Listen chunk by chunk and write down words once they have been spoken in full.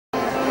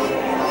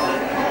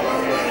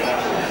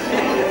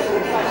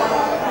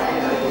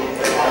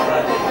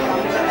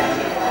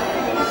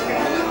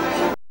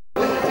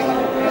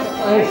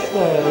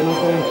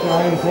you've been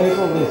showing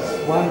people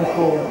this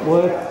wonderful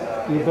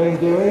work you've been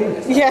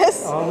doing.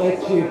 Yes. I'll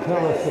let you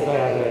tell us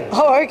about it.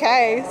 Oh,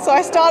 okay. So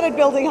I started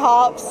building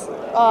harps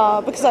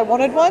because I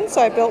wanted one.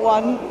 So I built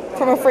one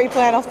from a free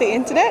plan off the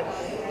internet.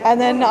 And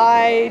then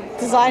I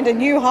designed a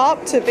new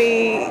harp to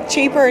be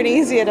cheaper and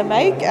easier to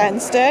make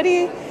and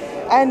sturdy.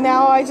 And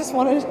now I just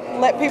want to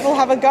let people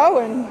have a go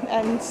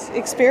and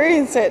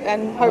experience it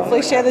and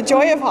hopefully share the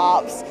joy of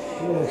harps.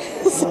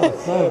 Yes.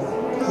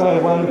 So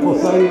wonderful.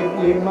 So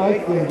you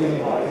make them, do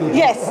you?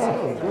 Yes.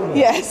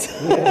 Yes.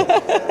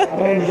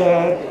 And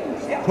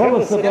tell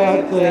us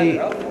about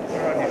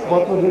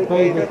what would it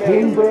be, the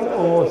timbre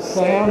or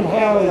sound?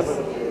 How is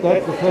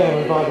that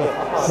determined, by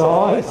the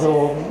size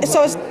or?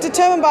 So it's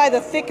determined by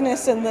the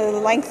thickness and the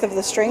length of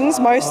the strings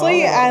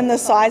mostly, and the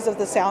size of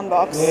the sound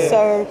box. Yeah.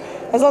 So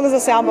as long as the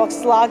sound box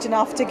is large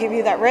enough to give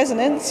you that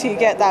resonance, you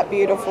get that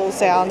beautiful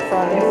sound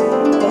from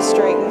the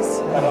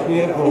strings.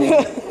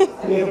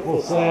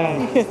 Beautiful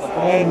sound.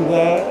 And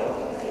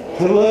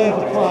to learn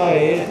to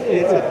play,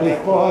 it would be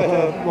quite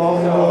a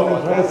long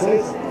learning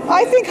process.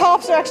 I think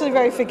harps are actually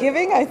very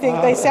forgiving. I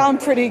think they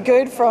sound pretty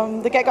good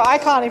from the get-go. I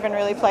can't even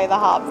really play the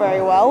harp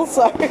very well,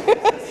 so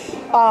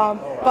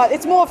but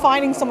it's more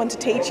finding someone to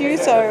teach you.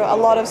 So a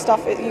lot of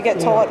stuff you get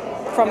taught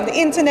from the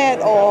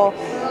internet or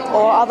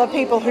other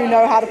people who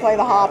know how to play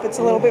the harp. It's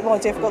a little bit more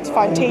difficult to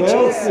find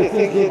teachers. You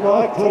think you'd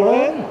like to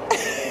learn?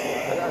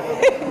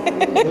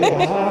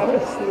 The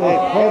harpists,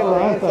 they're clever,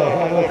 aren't they?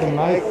 How they can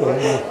make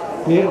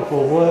them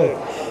beautiful work.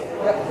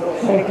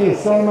 Thank you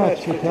so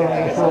much for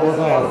telling us all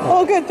about it.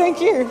 Oh, good, thank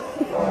you.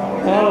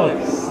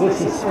 Alex,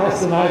 this is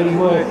fascinating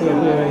work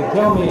you're doing.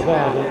 Tell me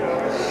about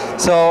it.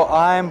 So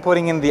I'm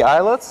putting in the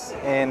eyelets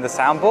in the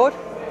soundboard,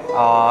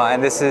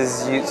 and this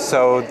is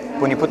so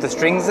when you put the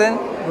strings in,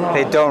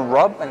 they don't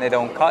rub and they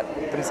don't cut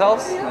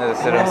themselves, they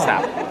don't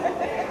snap.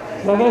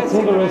 So that's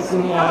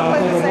interesting.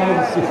 I've never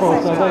noticed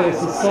before. So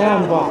there's a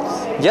sound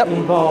box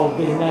involved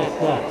in that.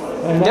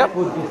 And that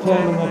would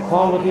determine the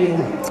quality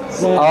and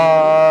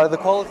sound? The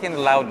quality and the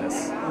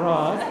loudness.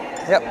 Right.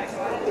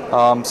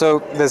 Yep.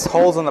 So there's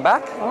holes in the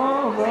back.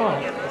 Oh,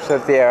 right. So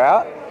let the air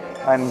out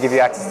and give you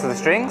access to the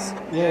strings.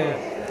 Yeah.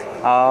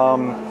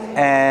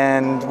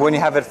 And when you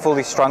have it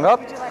fully strung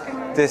up,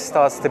 this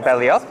starts to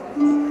belly up,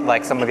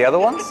 like some of the other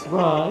ones.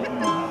 Right.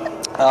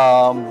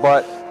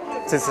 But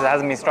since it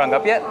hasn't been strung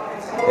up yet,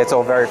 it's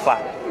all very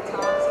flat.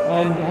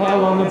 And how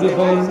long have you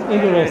been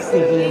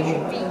interested in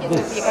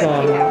this?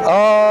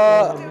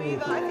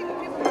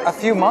 A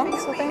few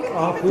months, I think.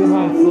 A few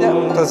months.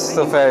 Yeah, that's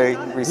still very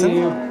recent. Do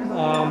you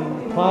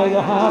play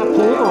the harp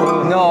too?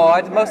 Or? No,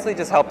 I mostly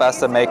just help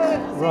Esther make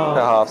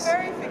the harps.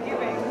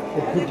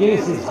 It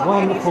produces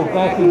wonderful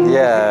backing.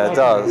 Yeah, it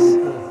does.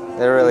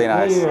 They're really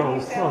nice.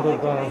 Real sort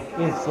of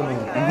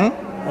instrument.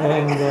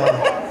 And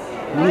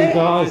you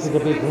guys are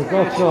to be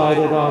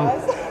congratulated on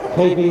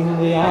keeping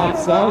the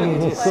arts going in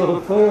this sort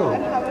of field.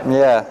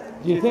 Yeah.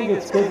 Do you think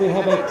it's good to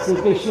have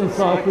exhibitions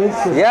like this?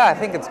 Yeah, I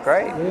think it's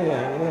great.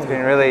 Yeah. It's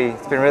been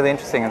really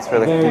interesting. It's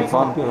really very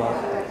fun. Popular.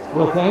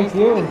 Well, thank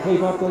you and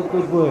keep up that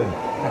good work.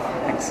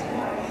 Thanks.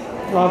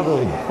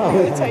 Lovely.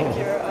 Thank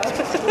you.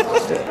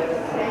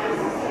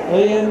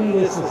 Ian,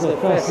 this is a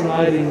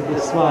fascinating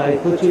display.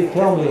 Could you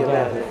tell me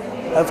about it?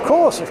 Of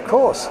course.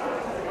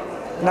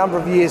 A number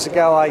of years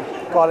ago, I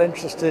got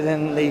interested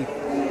in the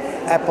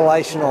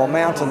Appalachian or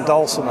mountain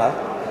dulcimer,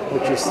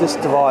 which is this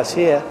device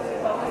here.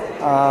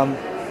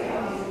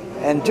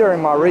 And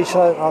during my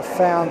research, I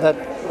found that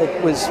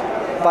it was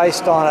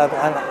based on a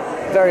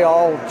very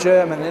old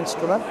German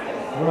instrument,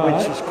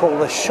 which is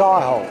called the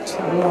Schieholz.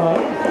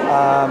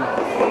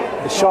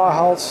 The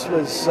Schieholz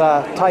was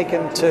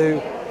taken to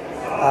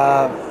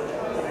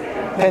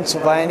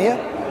Pennsylvania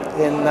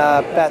in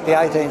about the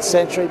 18th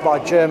century by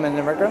German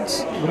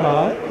immigrants.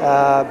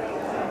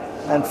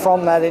 And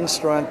from that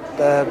instrument,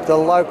 the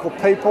local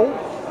people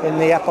in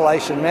the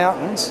Appalachian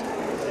Mountains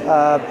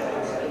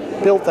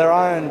built their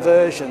own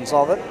versions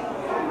of it,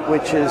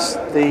 which is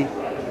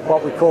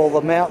what we call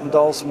the mountain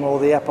dulcimer or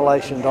the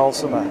Appalachian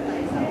dulcimer.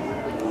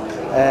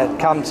 It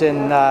comes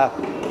in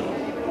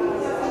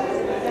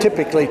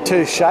typically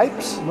two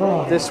shapes.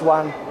 This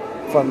one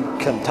from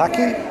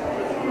Kentucky.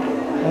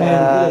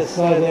 And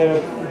so there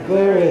are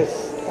various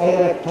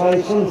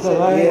adaptations.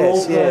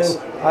 Yes.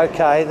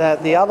 Okay,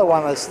 the other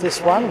one is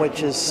this one,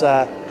 which is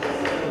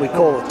we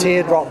call the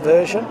teardrop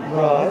version.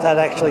 That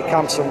actually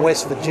comes from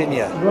West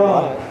Virginia.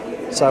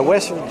 So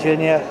West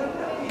Virginia,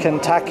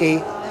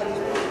 Kentucky,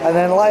 and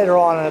then later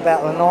on in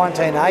about the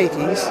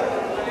 1980s,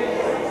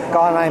 a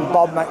guy named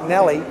Bob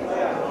McNally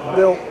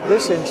built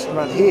this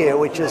instrument here,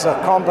 which is a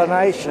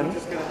combination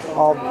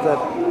of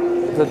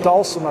the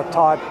dulcimer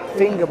type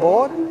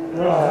fingerboard,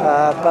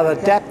 but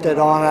adapted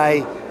on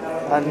a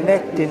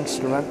necked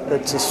instrument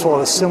that's a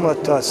sort of similar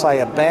to,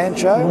 say, a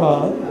banjo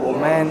or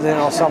mandolin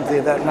or something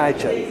of that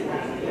nature.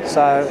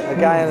 So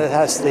again, it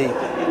has the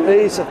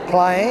ease of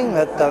playing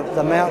that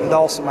the mountain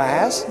dulcimer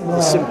has,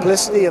 the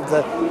simplicity of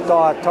the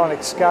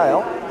diatonic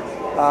scale,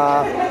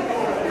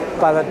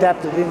 but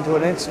adapted into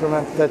an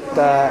instrument that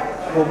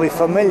will be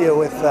familiar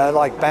with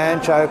like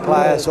banjo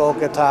players or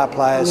guitar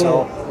players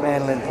or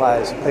mandolin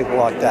players, people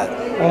like that.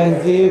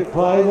 And do you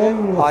play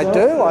them? I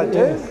do.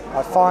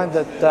 I find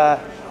that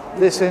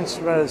this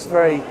instrument is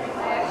very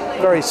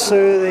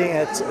soothing.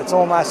 It's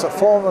almost a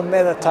form of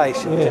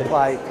meditation to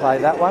play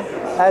that one,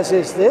 as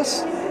is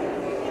this.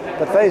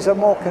 But these are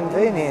more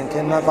convenient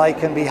in that they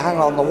can be hung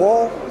on the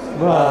wall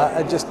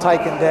and just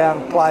taken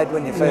down, played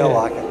when you feel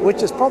like it,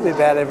 which is probably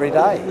about every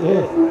day.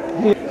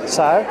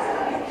 So,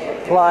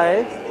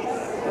 played.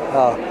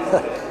 Oh.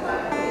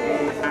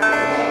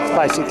 It's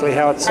basically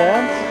how it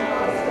sounds.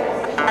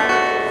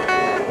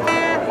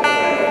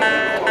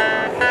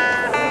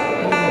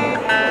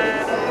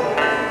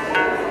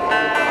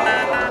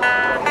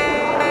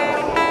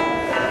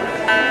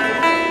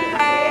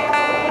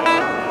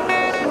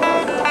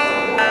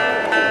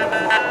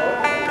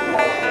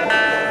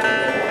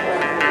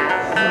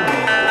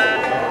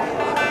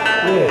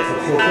 Yes,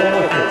 it's a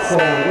delicate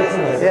sound,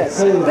 isn't it? Yes,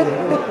 a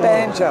bit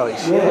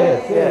banjo-ish.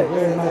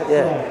 Very much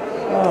so.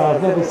 Oh,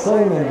 I've never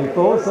seen them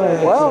before, so...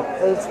 Well,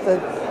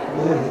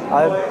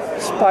 I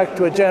spoke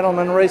to a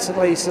gentleman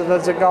recently, he said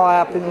there's a guy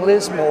up in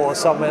Lismore or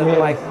somewhere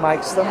that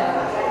makes them.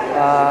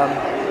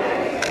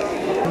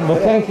 Well,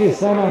 thank you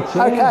so much.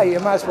 Okay,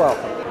 you're most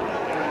welcome.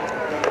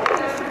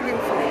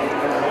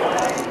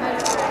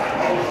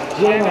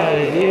 Gemma,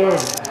 you're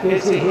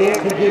busy here.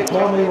 Could you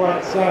tell me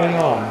what's going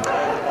on?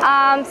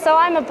 So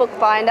I'm a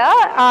bookbinder.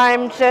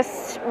 I'm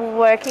just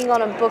working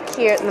on a book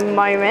here at the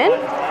moment.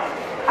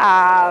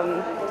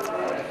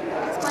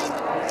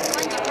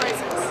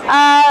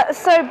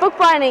 So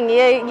bookbinding,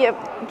 you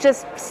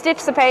just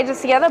stitch the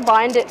pages together,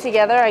 bind it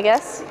together, I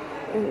guess.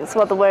 That's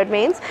what the word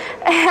means.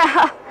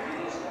 Yeah,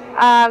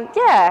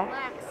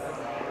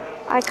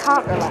 I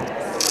can't relax.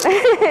 So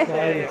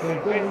you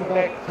can bring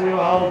back 2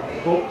 old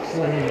books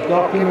and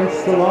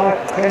documents to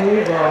life, can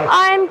you?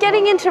 I'm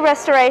getting into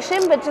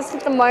restoration, but just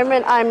at the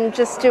moment I'm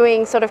just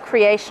doing sort of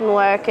creation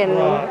work and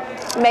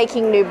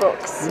making new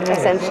books,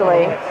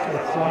 essentially.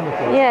 That's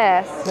wonderful.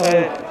 Yes. So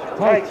it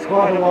takes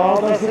quite a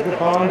while, does it, to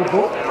bind a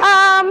book?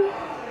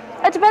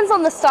 It depends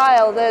on the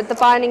style, the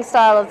binding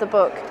style of the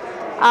book.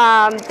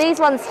 These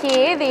ones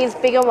here, these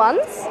bigger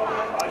ones,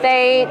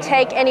 they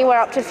take anywhere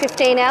up to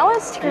 15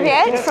 hours to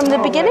create from the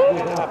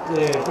beginning. Up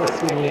there,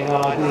 just give me an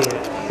idea.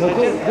 So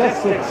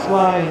just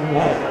explain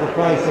the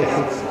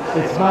process.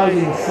 It's made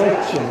in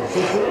sections,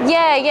 is it?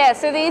 Yeah.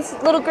 So these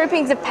little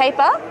groupings of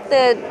paper,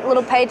 the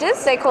little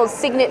pages, they're called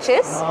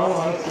signatures. Oh,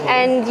 I see.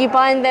 And you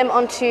bind them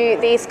onto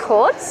these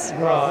cords.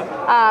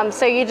 Right.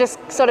 So you just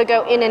sort of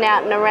go in and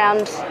out and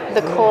around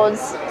the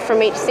cords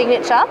from each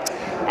signature.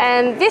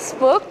 And this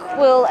book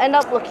will end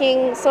up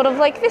looking sort of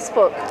like this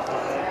book.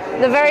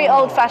 The very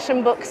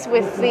old-fashioned books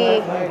with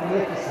the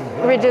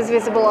ridges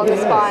visible on the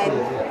spine.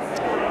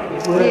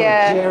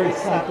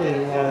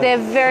 They're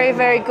very,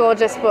 very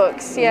gorgeous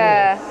books,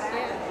 And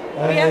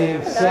are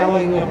you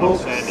selling the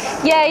books?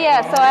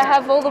 Yeah, so I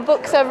have all the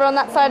books over on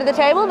that side of the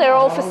table. They're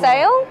all for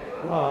sale.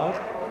 Right.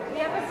 We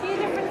have a few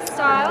different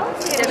styles.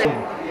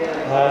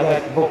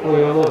 That book we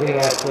were looking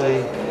at,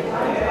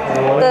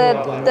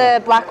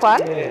 the black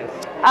one?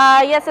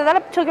 Yes. So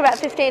that took about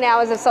 15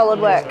 hours of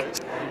solid work,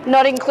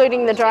 not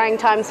including the drying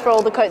times for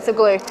all the coats of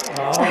glue.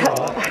 Oh, right.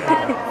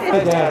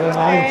 An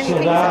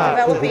ancient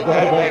art that go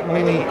back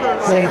many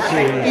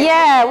centuries.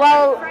 Yeah,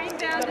 well,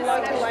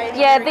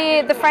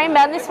 the frame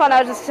bound, this one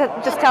I was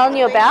just telling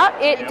you about,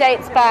 it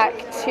dates back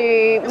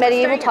to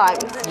medieval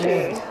times.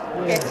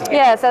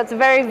 Yeah, so it's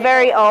very,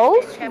 very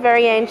old,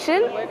 very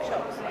ancient.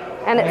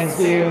 And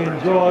do you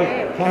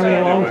enjoy coming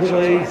along to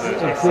these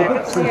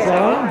exhibits and so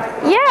on?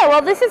 Yeah,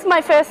 well, this is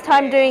my first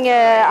time doing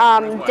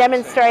a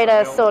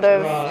demonstrator sort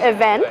of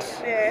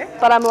event,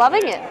 but I'm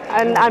loving it,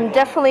 and I'm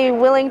definitely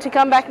willing to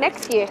come back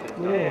next year.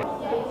 Yeah.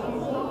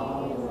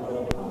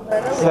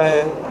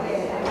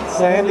 So,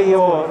 Sandy,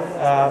 you're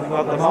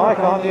got the mic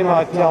on. You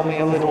might tell me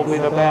a little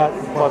bit about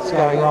what's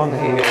going on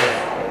here.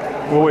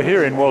 Well, we're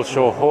here in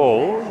Wellshaw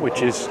Hall,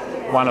 which is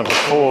one of the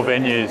 4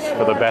 venues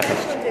for the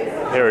Bathurst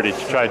Heritage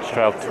Trades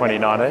Trail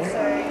 2019.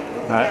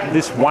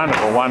 This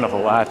wonderful,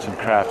 wonderful arts and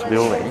crafts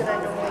building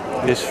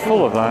is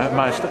full of the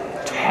most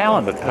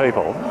talented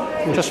people.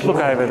 Just look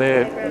over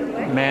there,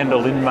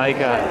 mandolin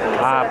maker,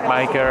 harp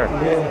maker,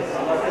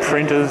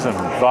 printers and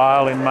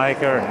violin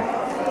maker.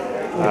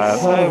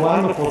 It's so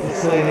wonderful to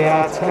see the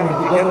arts coming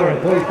together and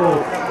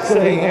people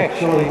seeing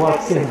actually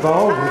what's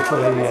involved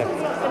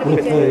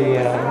with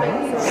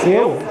the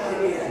skills.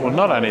 Well,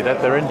 not only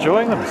that, they're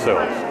enjoying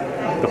themselves.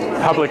 The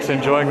public's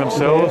enjoying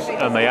themselves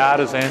and the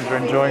artisans are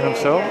enjoying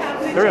themselves.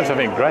 Everyone's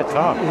having a great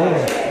time.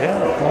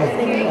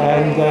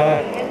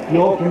 And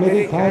your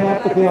committee came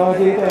up with the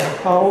idea to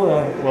hold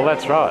Well,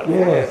 that's right.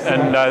 Yes.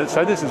 And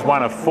so this is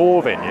one of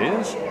 4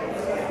 venues.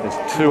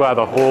 There's 2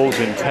 other halls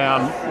in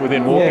town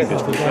within walking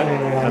distance.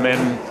 And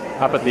then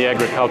up at the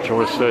Agricultural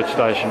Research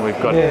Station,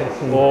 we've got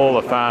all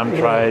the farm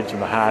trades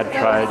and the hard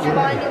trades,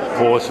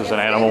 horses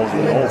and animals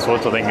and all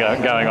sorts of things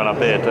going on up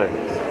there too.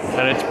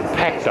 And it's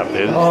packed up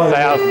there. There's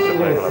thousands of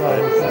people up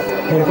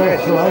there.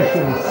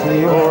 Congratulations to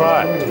you. All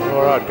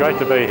right. Great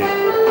to be here.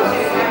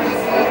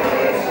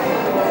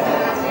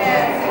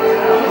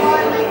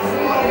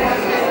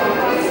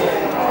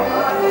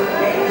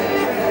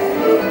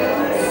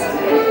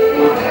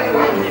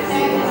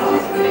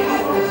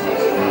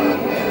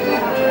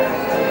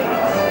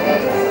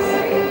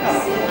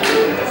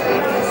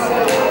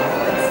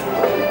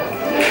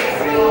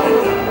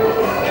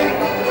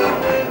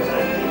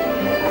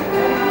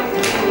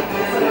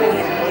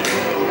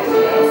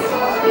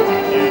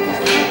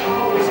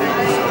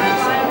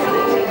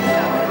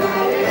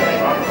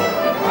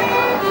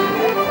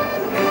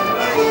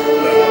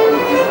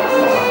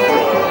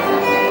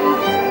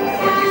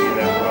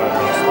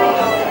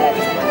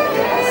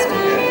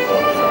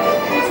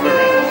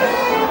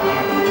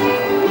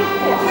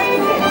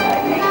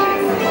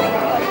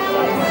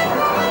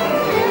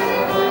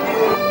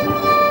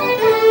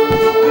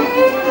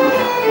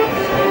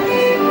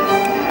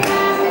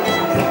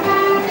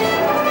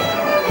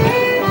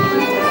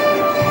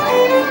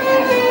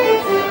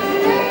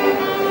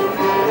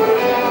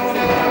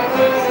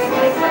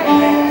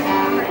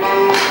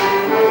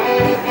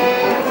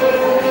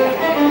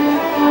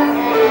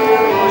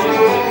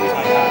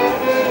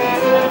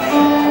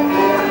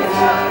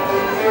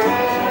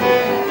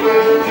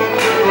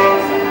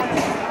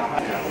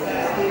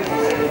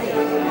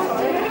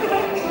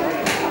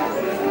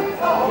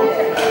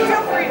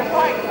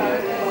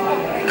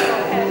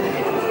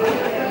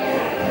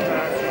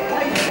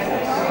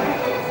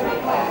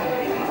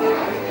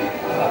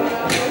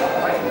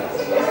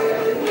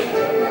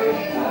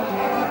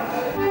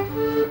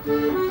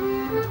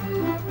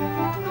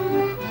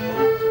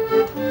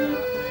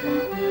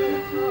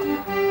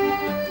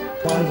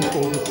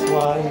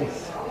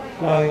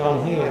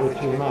 here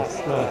which we must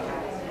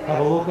have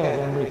a look at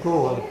and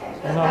record.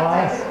 And I'll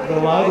ask the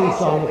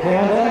ladies on the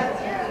counter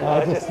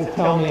just to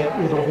tell me a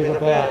little bit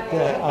about,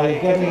 are you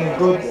getting a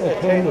good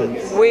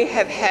attendance? We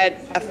have had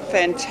a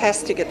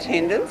fantastic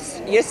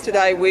attendance.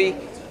 Yesterday we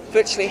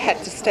virtually had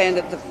to stand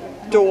at the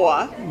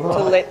door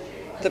to let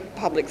the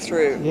public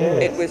through.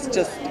 Yes. It was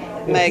just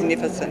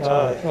magnificent.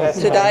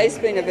 Today's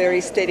been a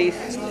very steady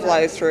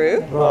flow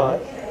through.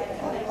 Right.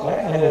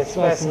 And it's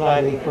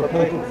fascinating for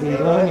people to be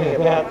learning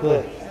about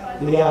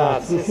the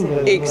arts, isn't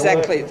it?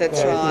 Exactly,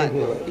 that's right.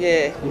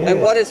 Yeah.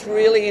 And what is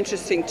really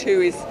interesting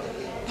too is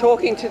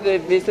talking to the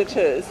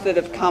visitors that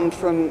have come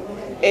from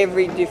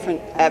every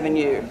different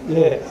avenue.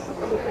 Yes.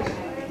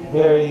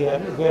 Very,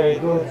 very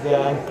good.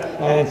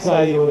 And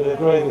so you would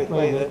agree with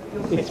me that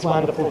it's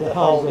wonderful to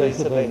hold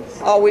these events.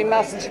 Oh, we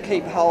must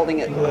keep holding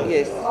it.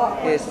 Yes,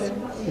 yes.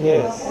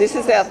 Yes. This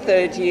is our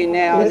third year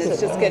now, and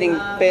it's just getting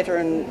better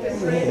and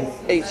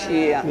each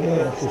year.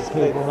 Yes, as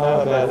people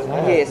know about it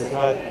now. Yes. It's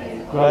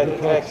a great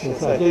attraction,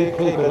 so do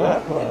keep it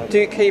up. Right?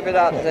 Do keep it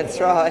up, that's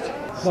right.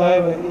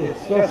 So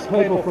it's just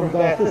people from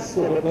Bathurst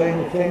that have been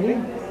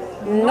attending?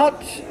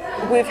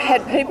 We've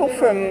had people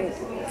from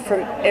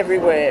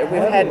everywhere.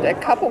 We've had a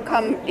couple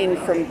come in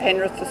from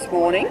Penrith this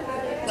morning,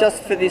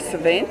 just for this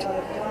event.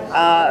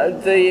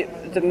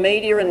 The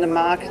media and the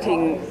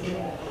marketing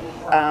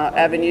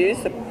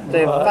avenues,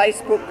 the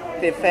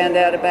Facebook, they've found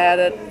out about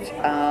it.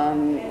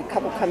 A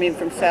couple come in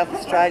from South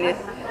Australia,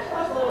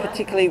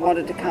 particularly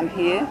wanted to come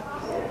here.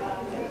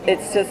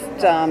 It's just,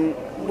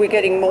 we're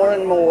getting more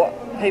and more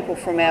people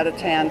from out of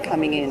town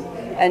coming in.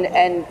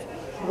 And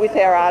with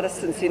our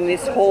artisans in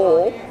this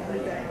hall,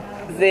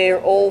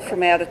 they're all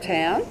from out of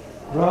town.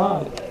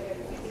 Right.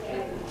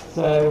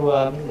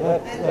 So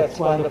that's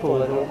wonderful.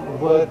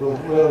 The word will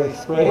really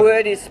spread.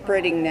 Word is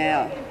spreading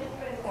now,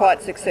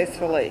 quite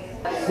successfully.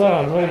 So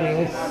I'm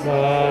reading this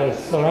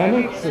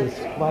ceramics is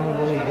one of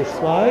the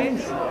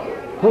displays.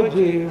 Could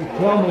you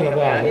tell me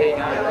about it?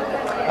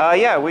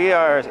 Yeah, we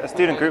are a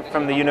student group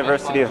from the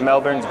University of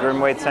Melbourne's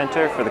Grimwade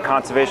Centre for the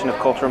Conservation of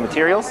Cultural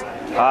Materials.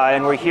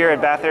 And we're here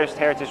at Bathurst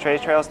Heritage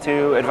Trade Trails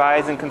to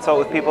advise and consult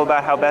with people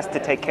about how best to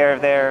take care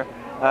of their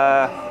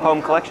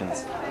home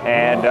collections.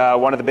 And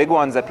one of the big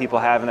ones that people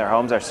have in their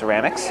homes are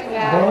ceramics,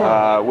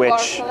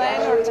 which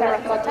porcelain or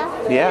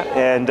terracotta. Yeah,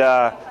 and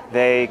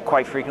they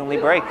quite frequently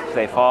break.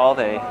 They fall,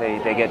 they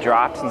get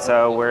dropped, and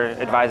so we're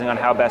advising on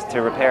how best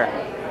to repair.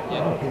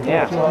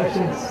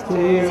 Congratulations to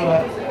you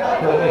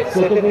for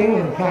exhibiting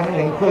and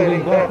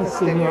including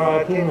Bathurst in your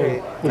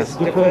itinerary. This is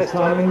the first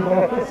time in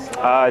Bathurst?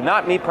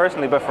 Not me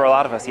personally, but for a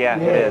lot of us, yeah,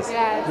 it is.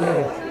 Yes.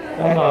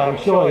 And I'm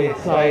sure you'd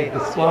say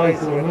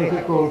displays are an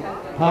integral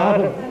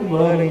part of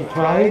learning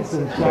trades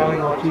and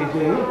showing what you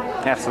do.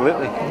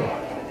 Absolutely.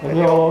 And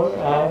you're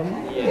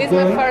This is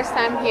my first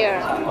time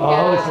here.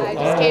 I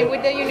just came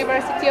with the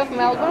University of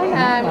Melbourne.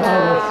 I'm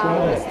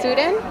a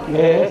student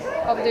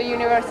of the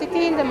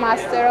university in the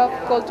Master of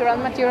Cultural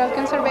Material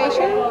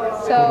Conservation.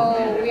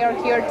 So we are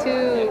here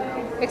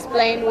to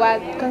explain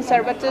what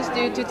conservators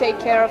do to take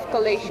care of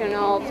collection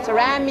of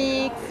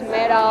ceramics,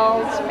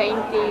 metals,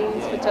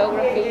 paintings,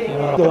 photography.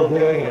 Still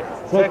doing it.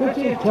 So could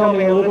you tell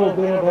me a little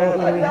bit about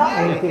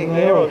anything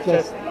there, or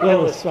just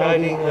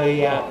illustrating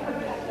the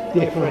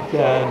different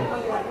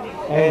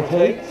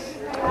antiques?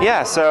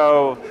 Yeah,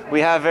 so we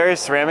have various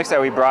ceramics that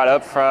we brought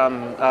up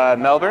from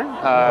Melbourne,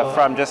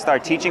 from just our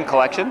teaching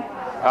collection.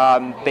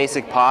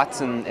 Basic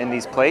pots and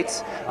these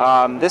plates.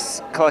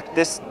 This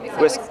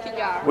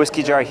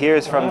whiskey jar here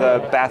is from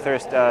the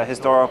Bathurst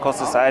Historical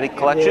Society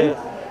collection,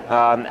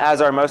 as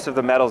are most of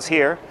the metals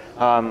here.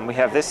 We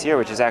have this here,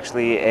 which is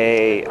actually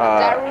a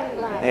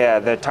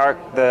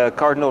the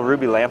cardinal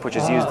ruby lamp, which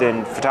is used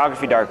in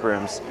photography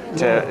darkrooms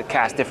to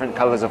cast different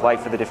colors of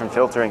light for the different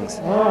filterings.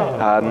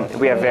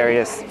 We have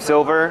various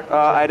silver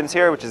items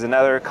here, which is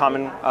another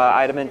common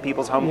item in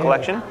people's home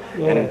collection,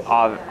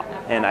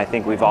 and I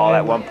think we've all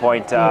at one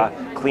point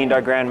cleaned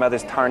our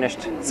grandmother's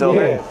tarnished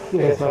silver.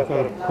 Yes, I've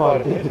got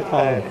quite a bit of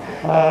time.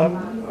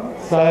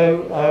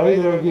 So are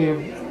either of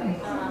you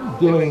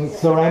doing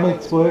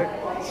ceramics work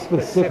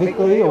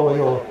specifically, or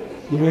your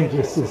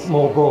interest is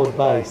more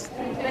broad-based?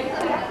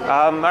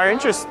 Our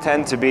interests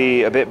tend to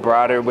be a bit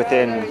broader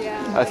within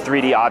a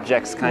 3D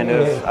objects kind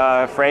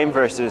of frame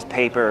versus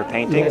paper or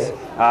paintings.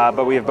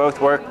 But we have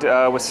both worked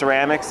with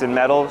ceramics and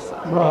metals,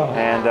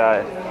 and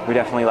we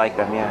definitely like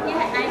them,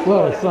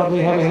 Well, it's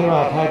lovely having you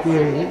up. Hope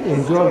you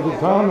enjoyed the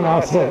time, and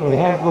I certainly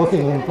have,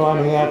 looking and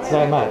finding out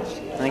so much.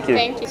 Thank you.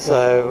 Thank you.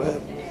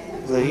 So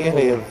the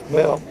Uni of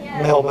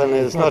Melbourne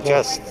is not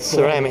just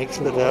ceramics,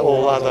 but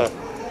all other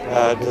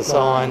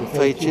design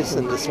features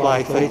and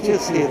display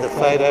features. Here the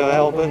photo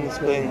album's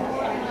been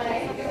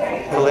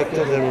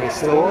collected and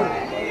restored.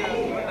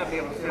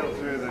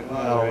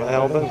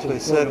 Albums,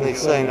 we've certainly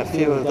seen a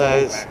few of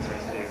those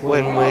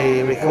when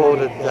we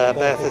recorded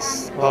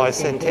Bathurst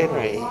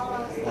Bicentenary.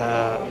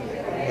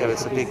 There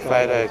was a big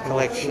photo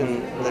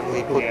collection that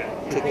we put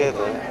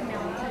together.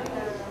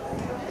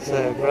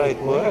 So great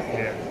work,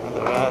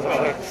 other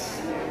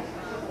artefacts,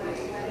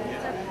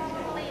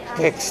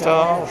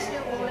 textiles.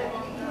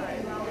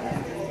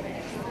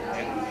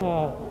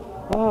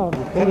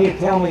 Can you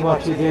tell me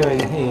what you're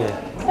doing here?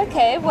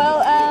 Okay,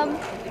 well,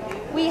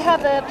 we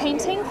have a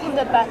painting from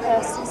the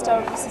Bathurst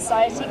Historical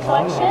Society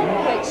collection,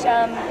 which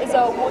is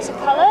a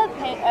watercolour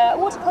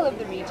of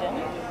the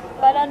region.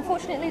 But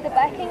unfortunately, the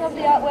backing of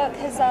the artwork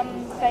has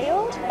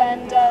failed,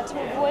 and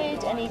to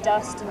avoid any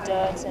dust and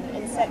dirt and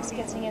insects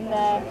getting in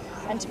there,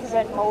 and to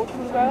prevent mould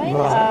from growing,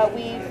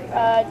 we've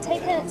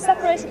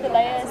separated the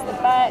layers, the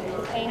back,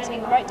 the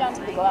painting, right down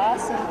to the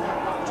glass,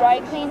 and dry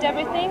cleaned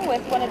everything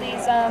with one of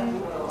these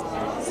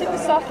super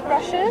soft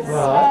brushes.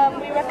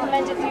 We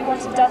recommend if you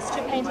want to dust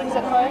your paintings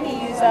at home,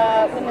 you use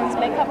women's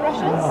makeup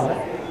brushes.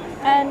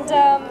 And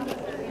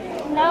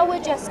now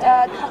we're just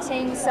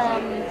cutting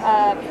some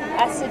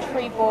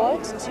acid-free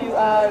board to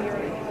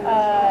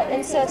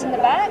insert in the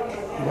back.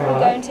 We're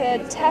going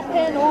to tap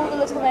in all the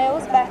little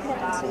nails back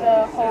into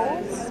the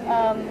holes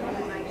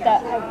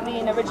that have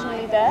been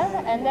originally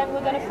there, and then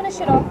we're going to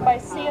finish it off by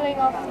sealing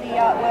off the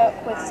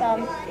artwork with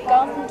some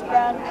dampened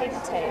brown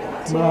paper tape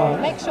to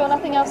make sure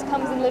nothing else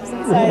comes and lives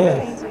inside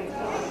the painting.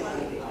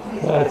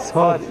 It's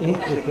quite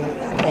intricate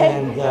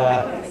and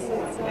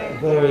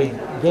very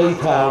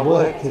detailed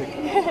work.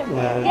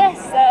 Yes,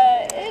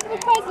 it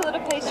requires a lot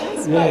of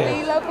patience, but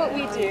we love what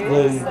we do.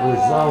 The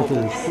result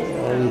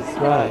is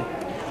great.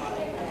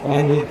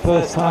 And your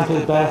first time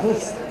to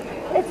Bathurst?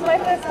 It's my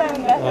first time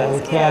in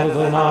Bathurst. It's kind of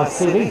a nice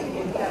city.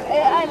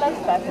 I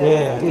love Bathurst.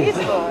 Yeah, it's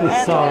beautiful.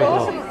 And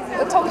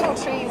the autumnal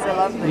trees are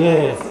lovely.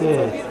 Yes,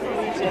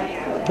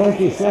 yes. Thank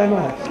you so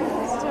much.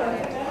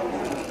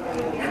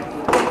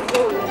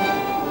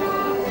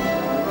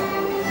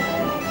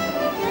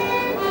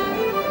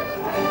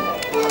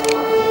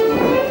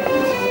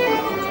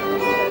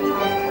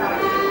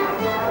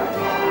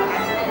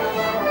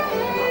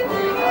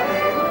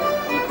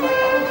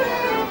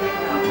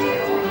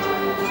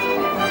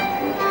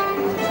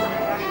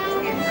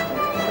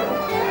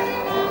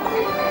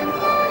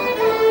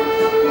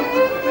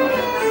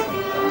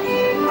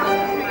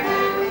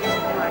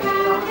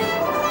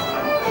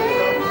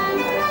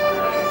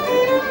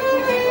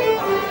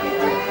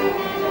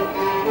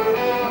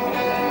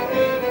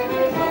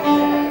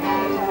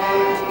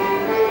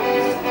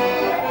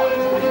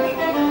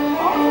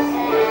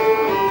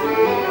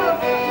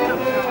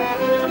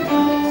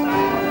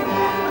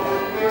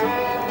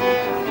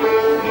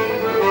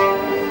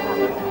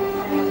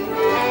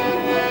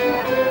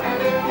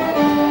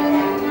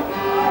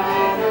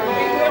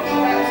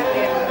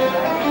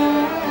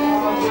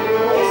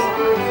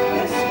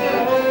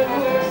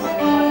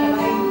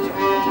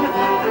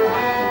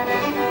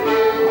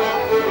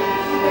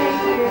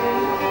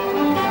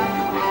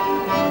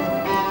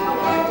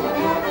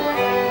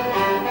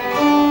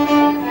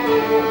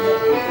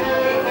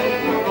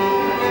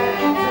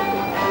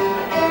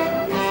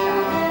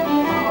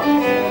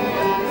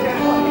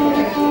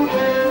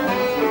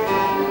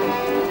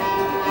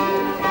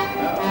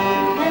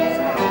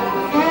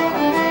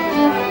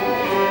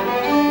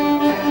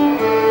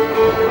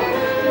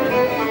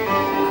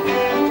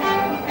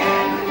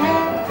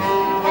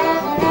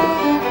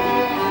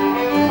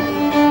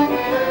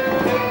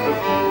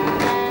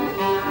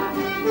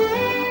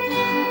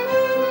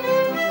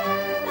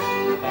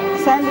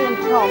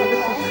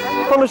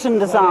 Fullerton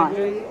Design.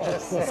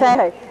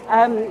 So,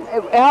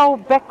 our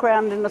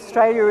background in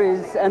Australia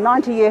is a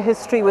 90-year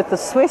history with the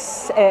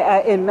Swiss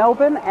in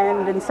Melbourne,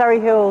 and in Surrey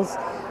Hills,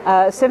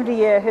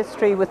 70-year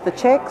history with the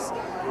Czechs,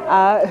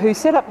 who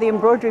set up the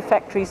embroidery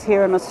factories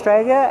here in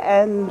Australia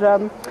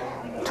and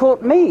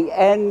taught me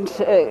and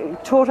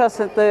taught us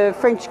at the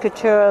French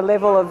couture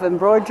level of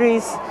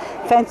embroideries,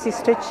 fancy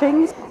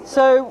stitchings.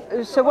 So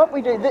what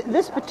we do,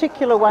 this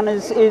particular one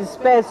is it's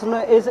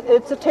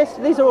a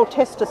test. These are all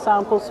tester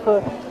samples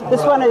for.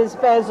 This one is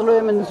Baz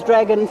Luhrmann's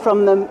Dragon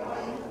from the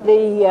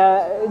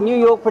New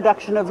York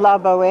production of La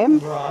Boheme.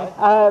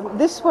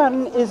 This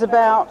one is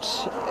about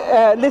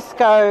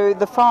Lithgow,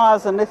 the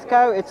fires in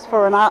Lithgow. It's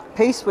for an art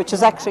piece, which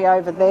is actually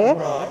over there.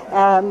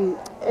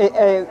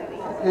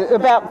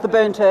 About the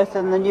burnt earth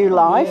and the new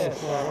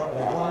life.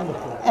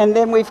 And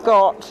then we've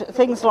got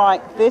things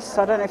like this.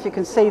 I don't know if you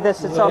can see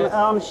this. It's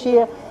on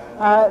sheer.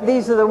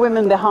 These are the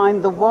women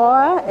behind the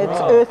wire.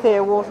 It's earth,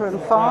 air, water and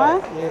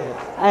fire.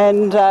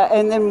 And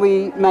then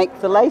we make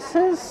the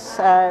laces.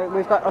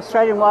 We've got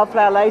Australian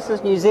wildflower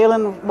laces, New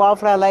Zealand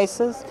wildflower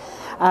laces,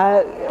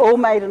 all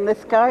made in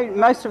Lithgow,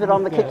 most of it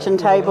on the kitchen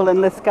table in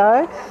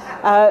Lithgow.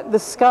 The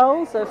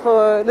skulls are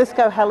for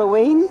Lithgow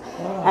Halloween,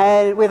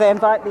 where they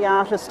invite the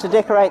artists to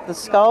decorate the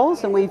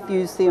skulls, and we've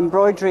used the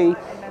embroidery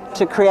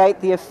to create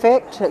the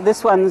effect.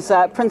 This one's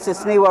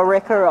Princess Niwa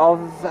Reka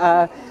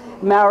of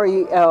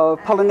Maori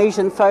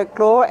Polynesian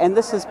folklore, and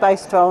this is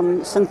based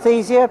on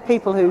synesthesia,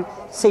 people who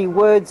see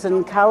words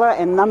in colour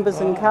and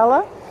numbers in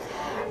colour.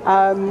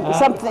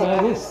 So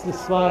this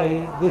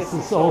display, this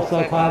is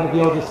also part of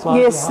your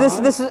display? Yes,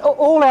 this is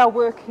all our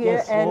work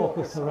here. Let's walk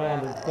us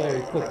around it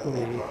very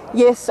quickly.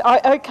 Yes,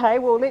 okay,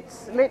 well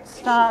let's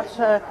start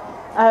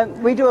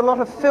We do a lot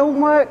of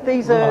film work.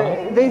 These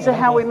are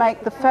how we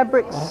make the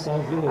fabrics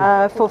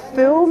for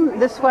film.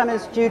 This one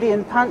is Judy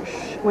and Punch,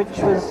 which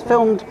was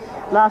filmed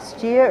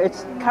last year.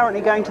 It's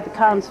currently going to the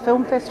Cannes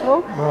Film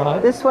Festival.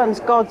 Right. This one's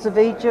Gods of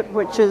Egypt,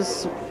 which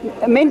is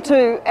meant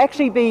to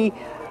actually be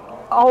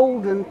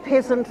old and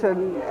peasant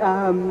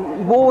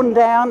and worn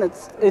down.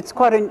 It's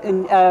quite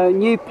a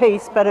new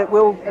piece, but it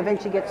will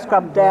eventually get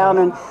scrubbed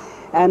down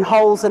and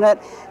holes in it.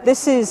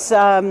 This is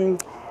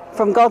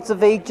from Gods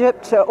of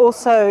Egypt.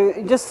 Also,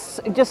 just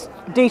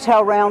detail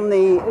around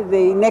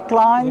the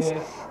necklines.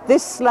 Yes.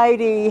 This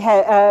lady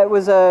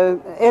was an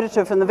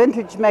editor from the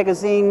Vintage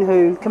magazine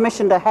who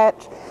commissioned a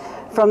hat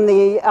from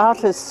the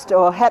artist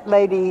or hat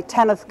lady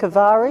Tanith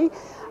Kavari,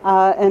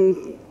 and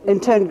in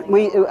turn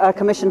we are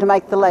commissioned to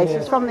make the lace.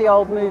 Yes. It's from the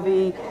old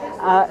movie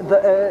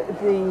the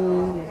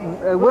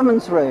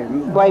Women's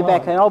Room, way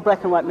back, an old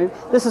black and white movie.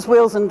 This is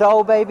Wheels and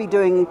Doll Baby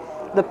doing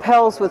the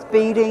pearls with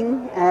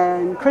beading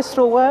and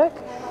crystal work.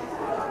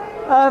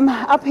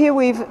 Up here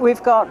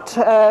we've got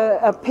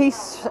a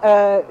piece,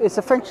 it's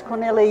a French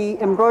Corneli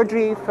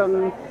embroidery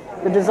from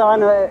the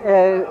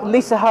designer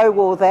Lisa Ho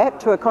wore that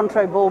to a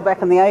Contre ball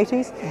back in the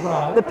 80s.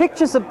 Right. The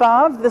pictures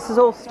above, this is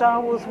all Star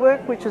Wars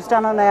work which was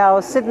done in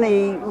our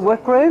Sydney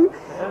workroom.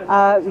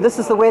 This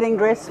is the wedding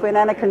dress when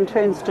Anakin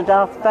turns to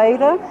Darth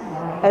Vader.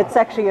 It's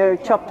actually a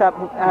chopped up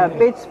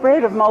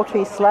bedspread of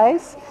Maltese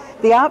lace.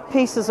 The art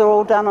pieces are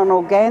all done on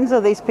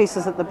organza, these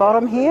pieces at the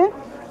bottom here.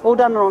 All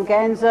done on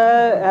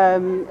organza,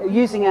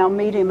 using our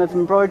medium of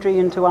embroidery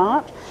into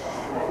art.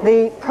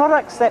 The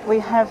products that we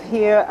have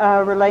here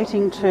are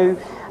relating to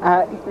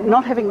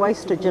not having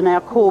wastage in our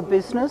core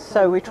business,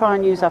 so we try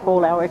and use up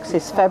all our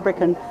excess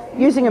fabric and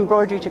using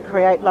embroidery to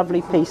create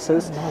lovely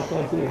pieces.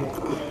 Thank you.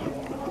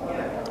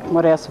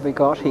 What else have we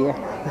got here?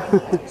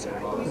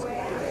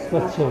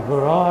 Such a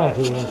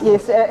variety.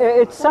 Yes,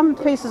 some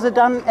pieces are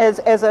done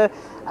as a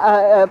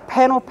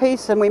panel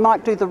piece, and we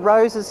might do the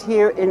roses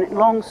here in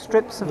long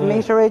strips of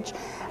meterage.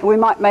 We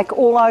might make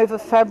all over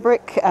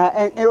fabric,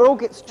 and it all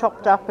gets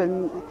chopped up,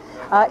 and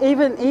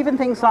even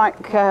things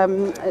like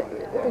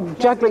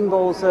juggling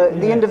balls,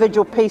 the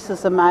individual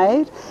pieces are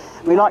made.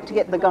 We like to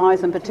get the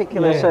guys in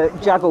particular to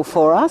juggle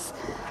for us.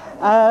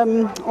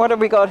 What have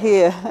we got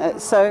here?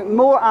 So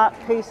more art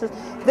pieces.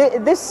 So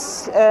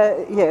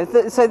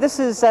this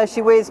is,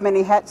 she wears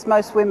many hats.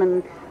 Most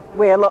women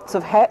wear lots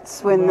of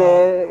hats when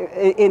they're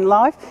in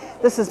life.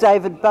 This is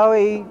David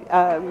Bowie,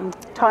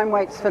 Time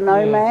Waits for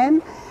No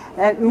Man.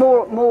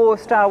 More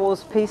Star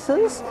Wars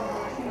pieces.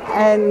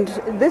 And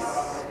this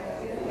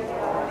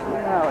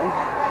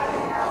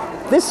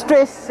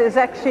dress is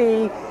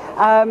actually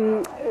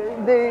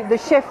the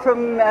chef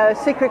from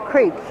Secret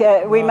Creek.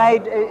 We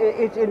made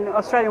it in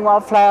Australian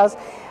Wildflowers.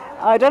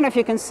 I don't know if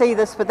you can see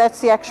this, but that's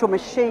the actual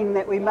machine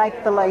that we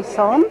make the lace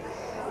on.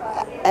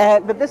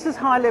 But this is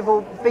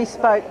high-level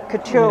bespoke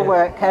couture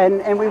work,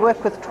 and we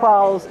work with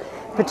toiles,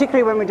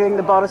 particularly when we're doing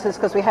the bodices,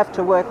 because we have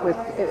to work with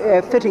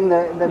fitting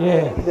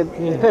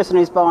the person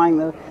who's buying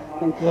the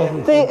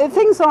thing.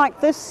 Things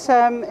like this,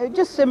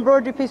 just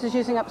embroidery pieces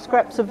using up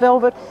scraps of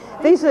velvet.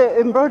 These are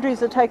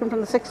embroideries are taken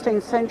from the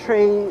 16th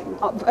century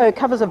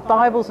covers of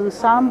Bibles and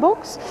psalm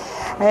books,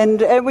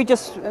 and we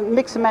just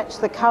mix and match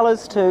the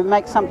colours to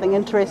make something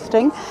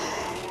interesting.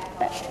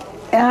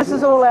 This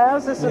is all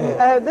ours. This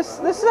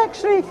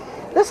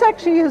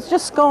actually has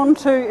just gone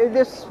to,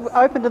 this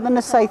opened at the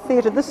Nisei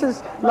Theatre. This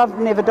is Love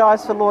Never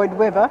Dies for Lloyd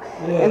Webber,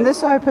 and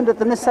this opened at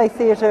the Nisei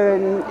Theatre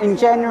in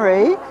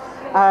January.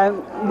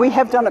 We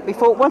have done it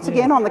before, once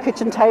again on the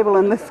kitchen table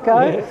in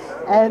Lithgow,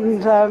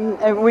 and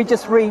we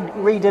just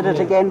redid it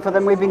again for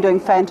them. We've been doing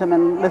Phantom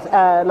and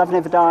Love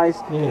Never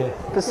Dies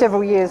for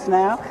several years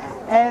now,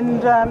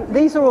 and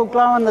these are all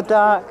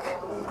glow-in-the-dark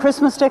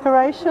Christmas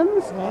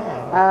decorations,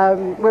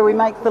 where we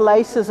make the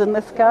laces in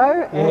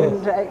Lithgow,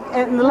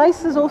 and the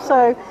laces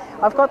also,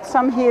 I've got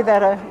some here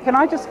that are, can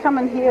I just come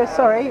in here,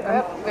 sorry?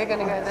 We're going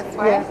to go this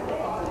way. Yeah.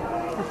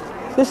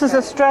 This is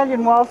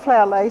Australian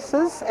Wildflower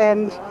laces,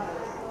 and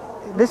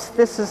this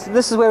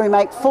is where we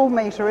make full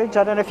meterage.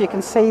 I don't know if you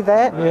can see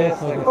that.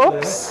 Yes.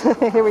 Oops,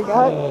 here we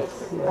go.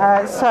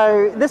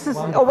 So this is,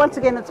 once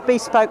again, it's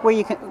bespoke where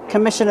you can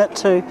commission it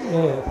to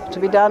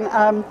be done.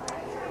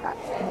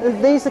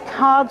 These are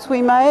cards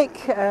we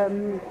make.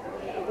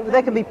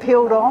 They can be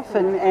peeled off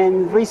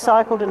and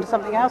recycled into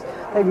something else.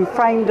 They've been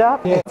framed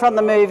up from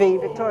the movie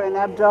Victoria and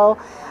Abdul.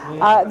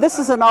 This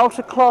is an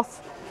altar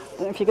cloth. I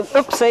don't know if you can.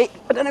 Oopsie!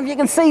 I don't know if you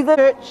can see the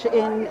church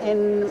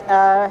in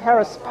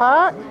Harris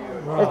Park.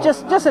 It's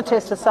just a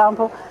tester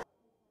sample.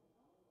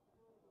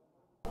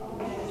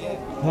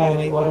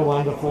 Tony, what a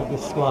wonderful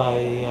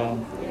display.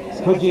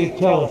 Could you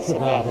tell us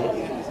about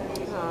it?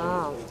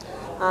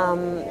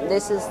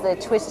 This is the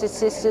Twisted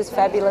Sisters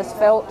Fabulous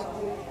Felt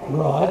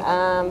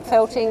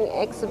felting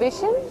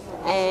exhibition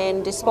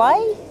and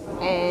display,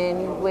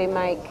 and we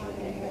make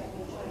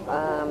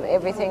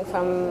everything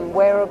from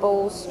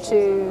wearables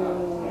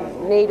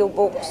to needle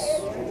books,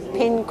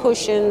 pin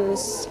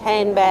cushions,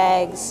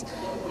 handbags,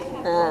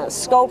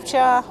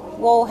 sculpture,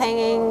 wall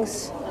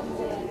hangings,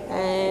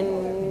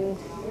 and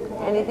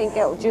anything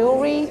else,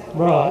 jewellery.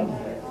 Right.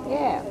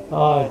 Yeah.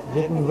 I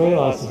didn't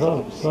realise, I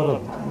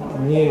sort of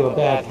knew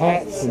about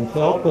hats and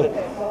felt, but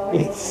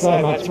it's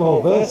so much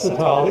more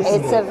versatile, isn't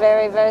it? It's a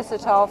very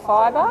versatile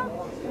fibre,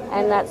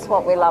 and that's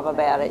what we love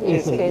about it.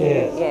 Yes.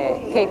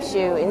 It keeps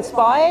you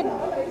inspired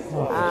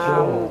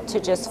Sure. to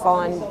just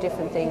find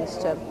different things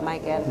to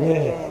make out of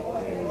it.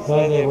 Yeah.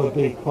 So there would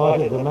be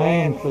quite a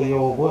demand for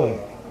your work.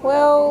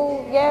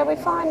 Well, yeah, we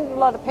find a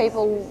lot of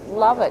people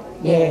love it.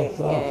 Yes,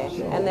 yeah.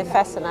 sure. And they're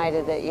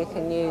fascinated that you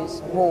can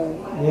use wool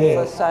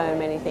Yes. for so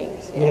many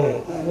things. Yeah,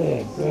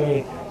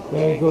 very,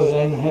 very good.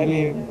 And have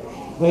you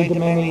been to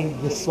many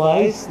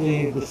displays?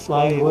 The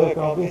display work,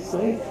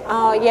 obviously.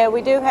 Oh, yeah,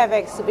 we do have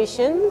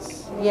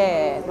exhibitions.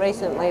 Yeah,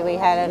 recently we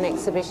had an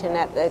exhibition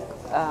at the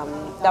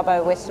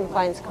Dubbo Western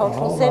Plains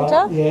Cultural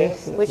Centre, right.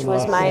 Yes, that's which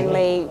was nice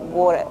mainly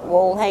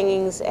wall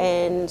hangings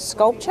and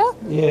sculpture.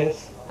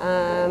 Yes.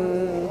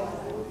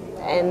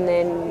 And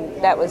then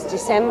that was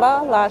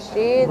December last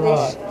year.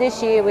 Right.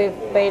 This year we've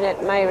been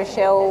at May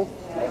Rochelle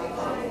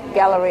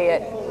Gallery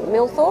at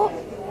Millthorpe,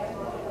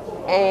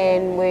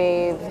 and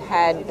we've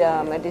had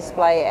a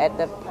display at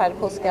the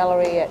Platypus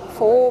Gallery at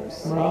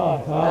Forbes.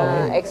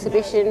 Right.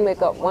 Exhibition. We've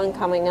got one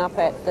coming up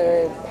at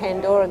the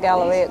Pandora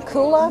Gallery at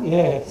Coolah.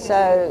 Yes.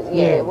 So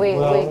we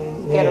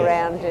get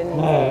around and.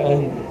 No,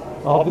 and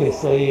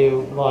obviously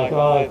you, like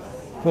I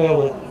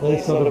feel that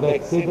these sort of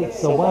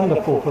exhibits are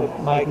wonderful for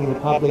making the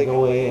public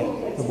aware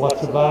of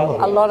what's available.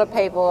 A lot of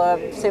people are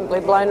simply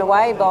blown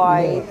away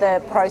by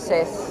the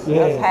process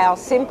of how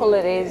simple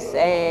it is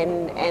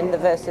and the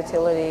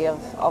versatility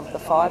of the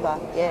fibre.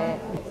 Yeah.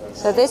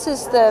 So this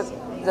is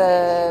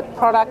the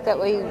product that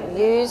we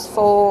use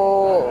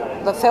for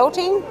the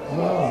felting.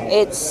 Right.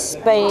 It's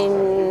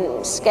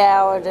been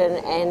scoured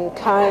and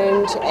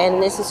combed,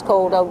 and this is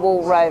called a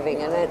wool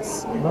roving, and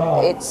it's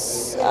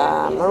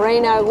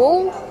merino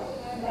wool.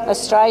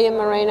 Australian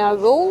merino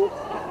wool,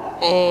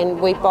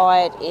 and we buy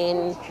it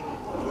in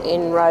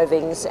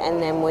rovings,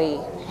 and then we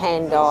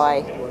hand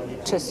dye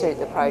to suit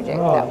the project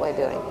that we're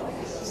doing.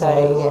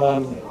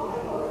 So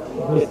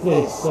with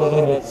this,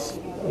 then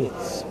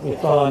it's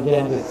refined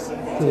down to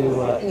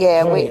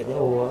thread,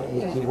 or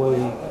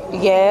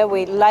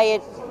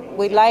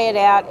we lay it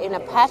out in a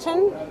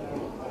pattern,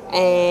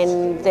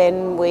 and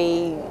then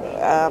we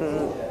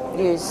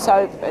use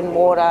soap and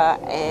water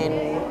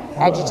and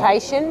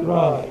agitation.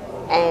 Right.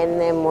 And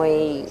then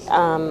we,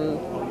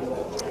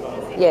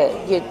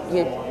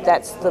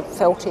 that's the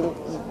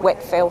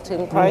wet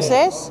felting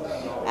process.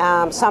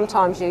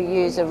 Sometimes you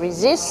use a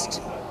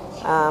resist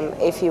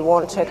if you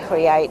want to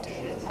create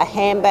a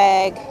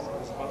handbag,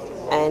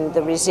 and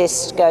the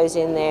resist goes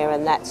in there,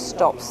 and that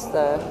stops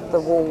the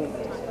wool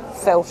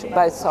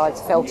both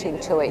sides felting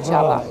to each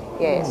other.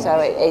 Yeah, so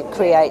it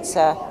creates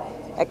a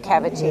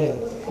cavity,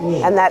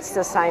 and that's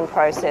the same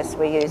process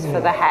we use for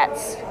the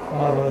hats.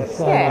 There's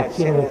so much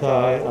in it.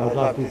 I'd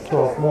like to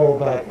talk more,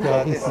 but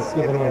this has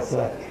given us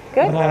an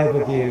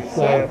overview.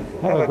 So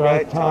have a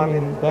great time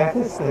in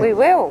Bathurst. We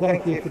will.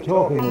 Thank you for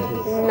talking with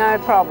us. No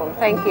problem.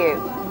 Thank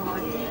you.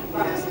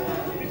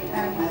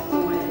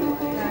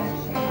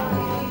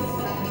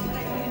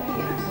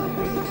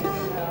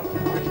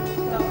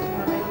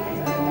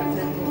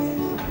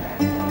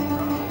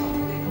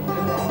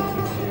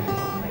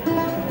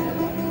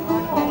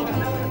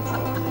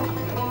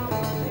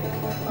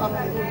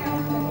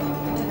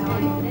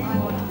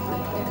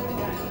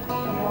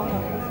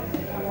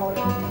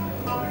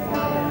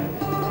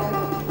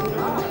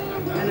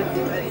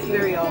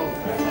 Very old.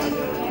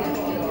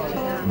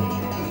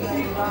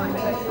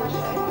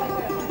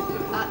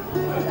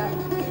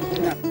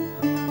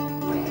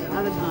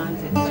 Other times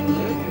it's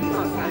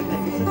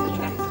this is the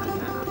track.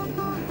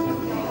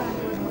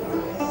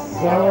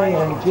 Sally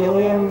and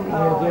Gillian,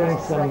 you're doing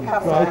some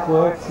great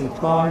work, some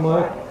fine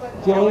work.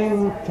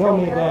 Gillian, tell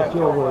me about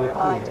your work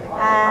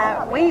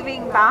here.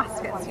 Weaving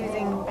baskets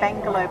using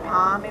Bangalow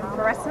palm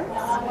inflorescence,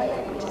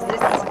 which is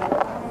this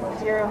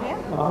material here.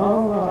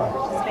 Oh, right.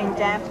 It's been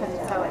dampened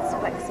so it's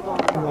flexible.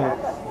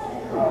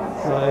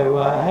 So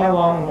how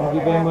long have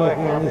you been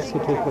working on this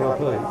particular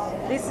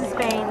piece? This has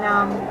been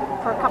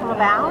for a couple of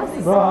hours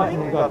this Right,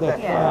 morning. you got that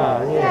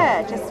far,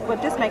 yeah. We're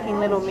just making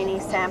little mini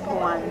sample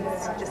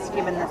ones, just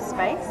given the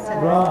space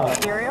and Right. the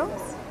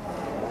materials.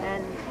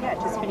 And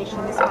just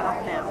finishing this one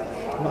off now.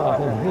 Right,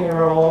 and here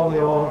are all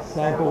your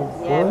sample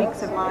Yeah, work.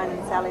 mix of mine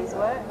and Sally's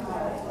work.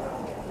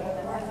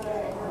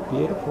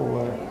 Beautiful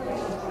work.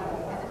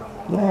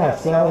 Now,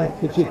 Sally,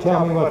 could you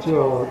tell me what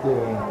you're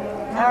doing?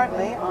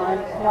 Currently, I'm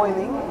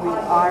coiling with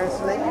iris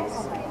leaves.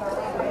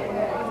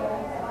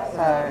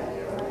 So,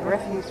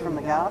 refuse from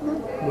the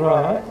garden.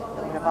 Right.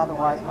 That would have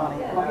otherwise gone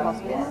in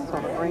compost bins or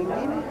the green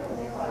bin.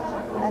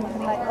 And can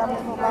make lovely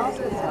little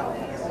baskets out of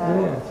it. So,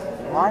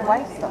 why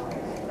waste them?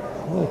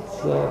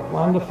 It's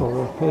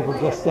wonderful if people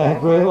just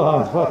don't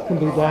realise what can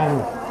be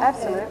done.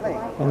 Absolutely.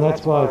 And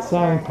that's why it's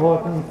so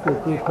important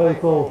that you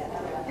people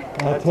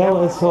tell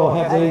us or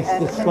have these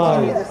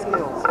displays.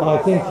 I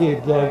think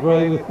you'd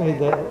agree with me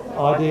that the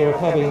idea of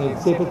having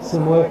exhibits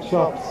and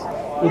workshops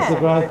is a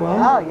great one.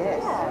 Oh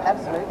yes,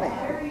 absolutely.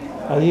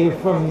 Are you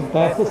from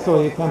Bathurst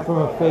or you come from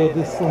a fair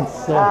distance?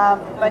 Both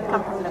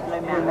come from the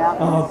Blue Mountains.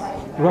 Oh,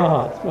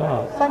 right.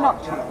 So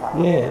not too far.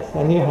 Yes,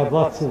 and you have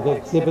lots of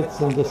exhibits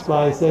and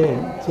displays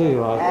there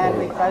too, I And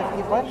we think. both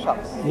give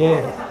workshops.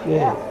 Yes.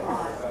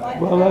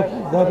 Well,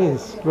 that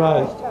is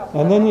great.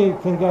 And then you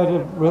can go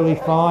to really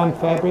fine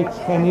fabrics,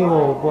 can you?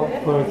 Or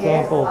what, for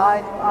example?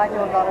 Yes, I do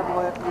a lot of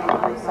work with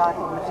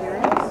recycled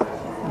materials.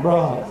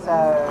 Right.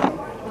 So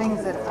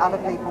things that other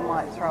people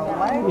might throw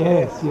away.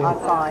 Yes. I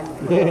find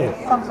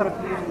some sort of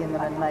beauty in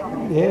them and make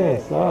them.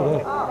 Yes, that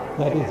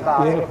is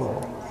beautiful.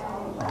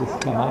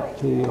 Just come up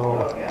to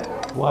your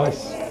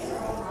waist,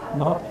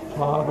 not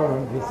fibre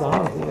and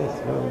designs. Yes,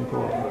 very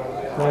important.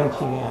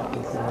 Branching out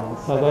design.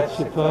 So that's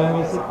your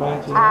firm, is it?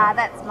 Branching out?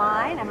 That's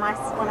mine and one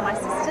of my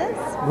sisters.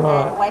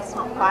 Right. And Waste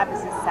Not Fibres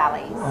is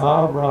Sally's.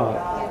 Oh,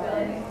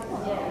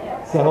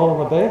 right. So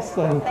all the best,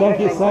 and thank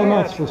you so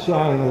much for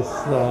showing us.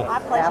 My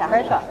pleasure. Our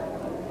pleasure.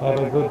 Have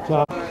a good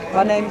time.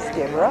 My name's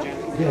Deborah,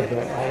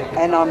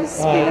 and I'm a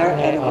spinner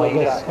and a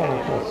weaver. That's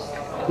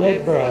fantastic.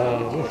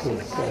 Deborah, this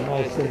is a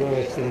most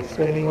interesting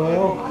spinning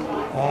wheel.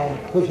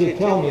 Could you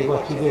tell me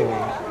what you're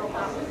doing?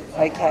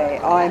 Okay,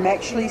 I'm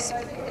actually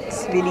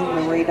spinning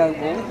merino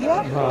wool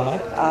here. Right.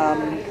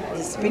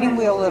 The spinning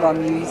wheel that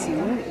I'm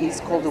using is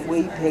called a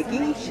Wee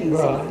Peggy. She's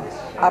an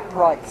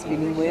upright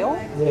spinning wheel.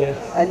 Yes.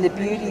 And the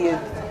beauty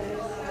of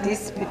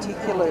this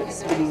particular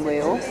spinning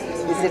wheel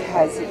is it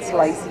has its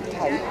lacy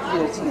cape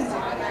built in.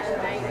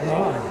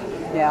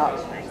 Right. Now,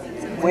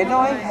 when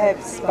I have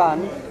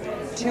spun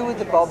 2 of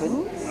the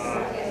bobbins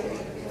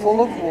full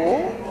of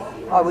wool,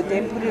 I would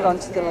then put it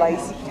onto the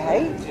lacy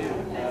cape.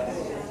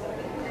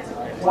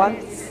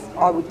 Once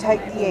I would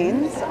take the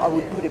ends, I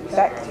would put it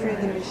back through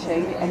the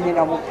machine, and then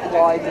I will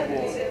ply the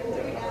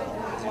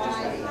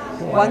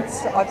wool.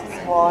 Once I've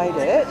plied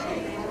it,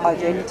 I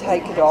then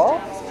take it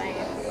off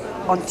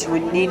onto a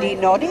niddy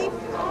noddy,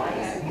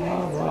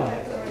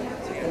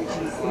 which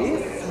is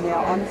this.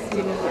 Now I'm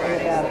spinning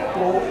at about a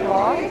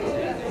 4-ply,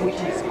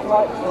 which is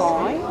quite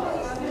fine.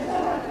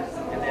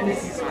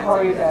 This is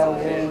Corriedale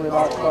wool that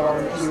I've got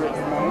on here at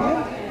the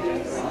moment.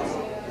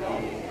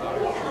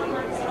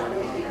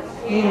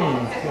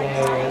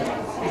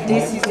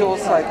 This is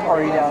also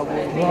Corriedale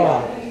wool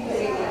here.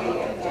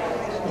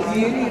 The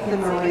beauty of the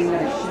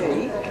merino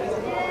sheet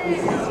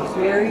is it's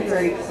very,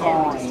 very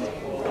fine.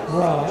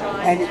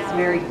 And it's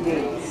very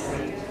dense.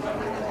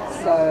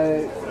 So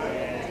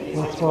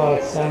that's why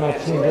it's so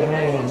much in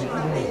demand.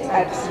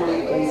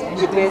 Absolutely.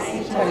 The best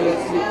Italian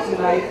suits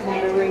are made from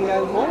merino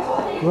wool.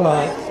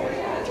 Right.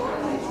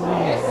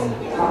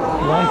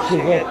 Once you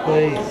get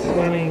the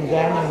spinning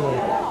done and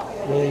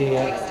the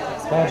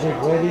fabric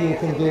ready, you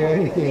can do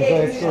anything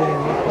virtually.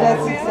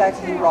 That's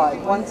exactly right.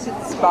 Once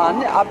it's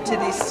spun up to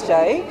this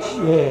stage,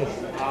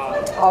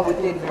 I would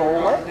then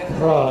ball it.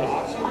 Right.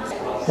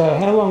 So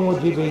how long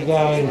would you be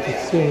going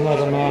to spin that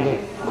amount of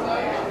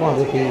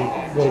quantity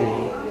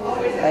ready?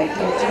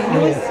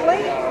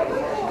 Continuously,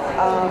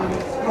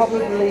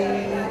 probably a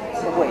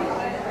week.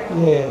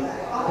 Yeah.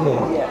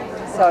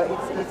 So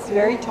it's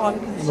very time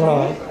consuming.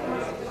 Right.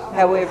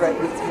 However,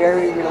 it's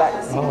very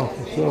relaxing. Oh,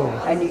 for sure.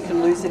 And you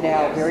can lose an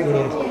hour very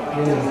quickly.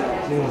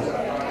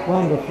 Yeah.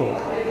 Wonderful.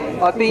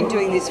 I've been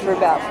doing this for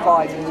about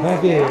 5 years.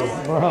 Have you?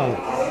 Right.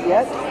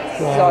 Yep.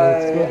 So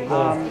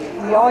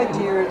the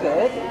idea of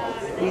it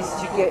is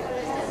to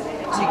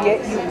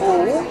get your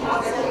wool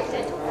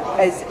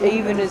as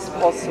even as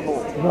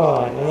possible.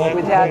 Right. And that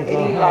without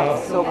any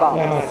lumps or bumps.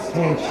 How much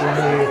tension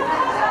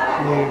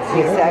you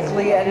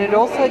exactly, and it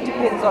also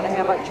depends on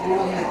how much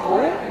wool you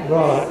pull.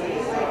 Right.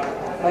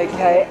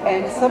 Okay,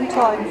 and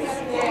sometimes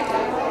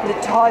the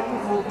type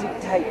of wool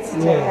dictates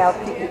to how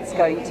thick it's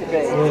going to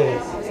be.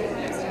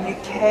 You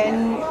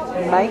can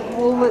make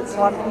wool that's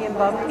lumpy and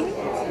bumpy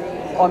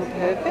on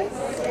purpose,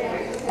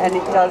 and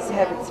it does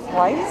have its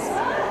place,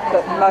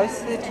 but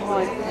most of the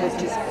time for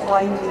just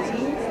plain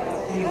knitting,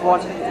 you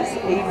want it as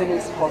even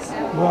as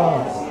possible.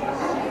 Right.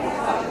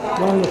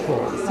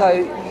 Wonderful.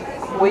 So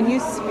when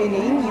you're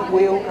spinning, your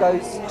wheel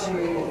goes to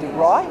the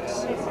right.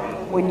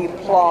 When you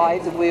ply,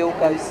 the wheel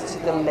goes to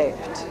the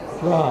left.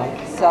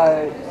 Right.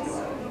 So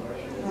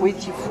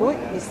with your foot,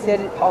 you set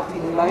it off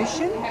in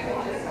motion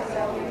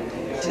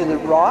to the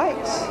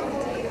right.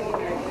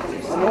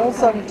 And all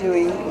I'm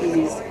doing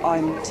is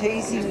I'm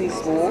teasing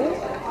this wool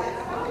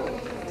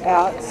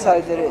out so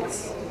that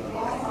it's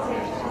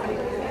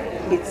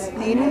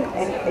thin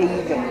and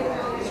even.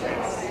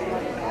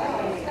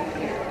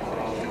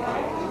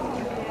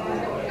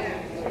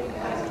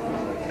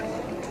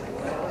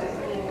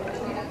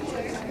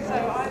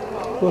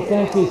 Well,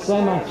 thank you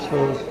so much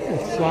for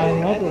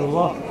explaining that. There's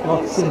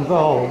lots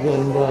involved,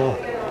 and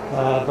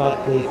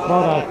but the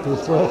product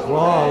is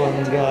worthwhile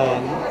and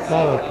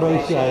so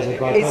appreciated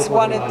by people. It's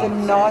one of the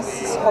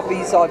nicest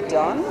hobbies I've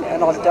done,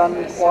 and I've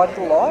done quite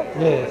a lot.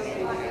 Yes.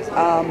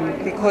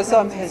 Because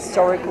I'm a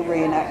historical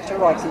reenactor,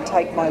 I can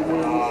take my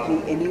wool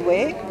with me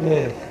anywhere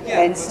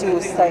and still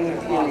stay in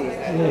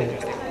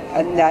period.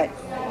 And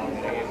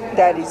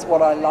that is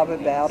what I love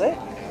about it.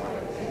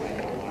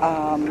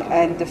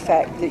 And the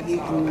fact that you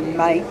can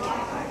make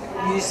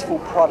useful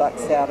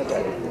products out of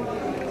it.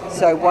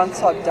 So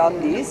once I've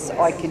done this,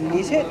 I can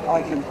knit it,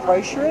 I can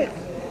crochet it,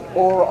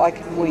 or I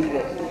can weave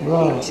it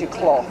into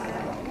cloth.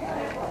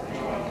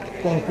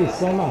 Thank you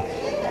so much.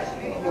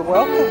 You're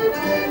welcome.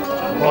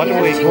 What do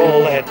we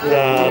call that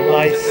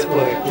lace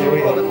work? Here we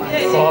got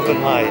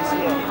bobbin lace.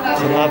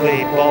 It's a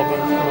lovely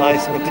bobbin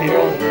lace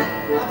material.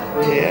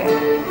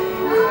 Yeah.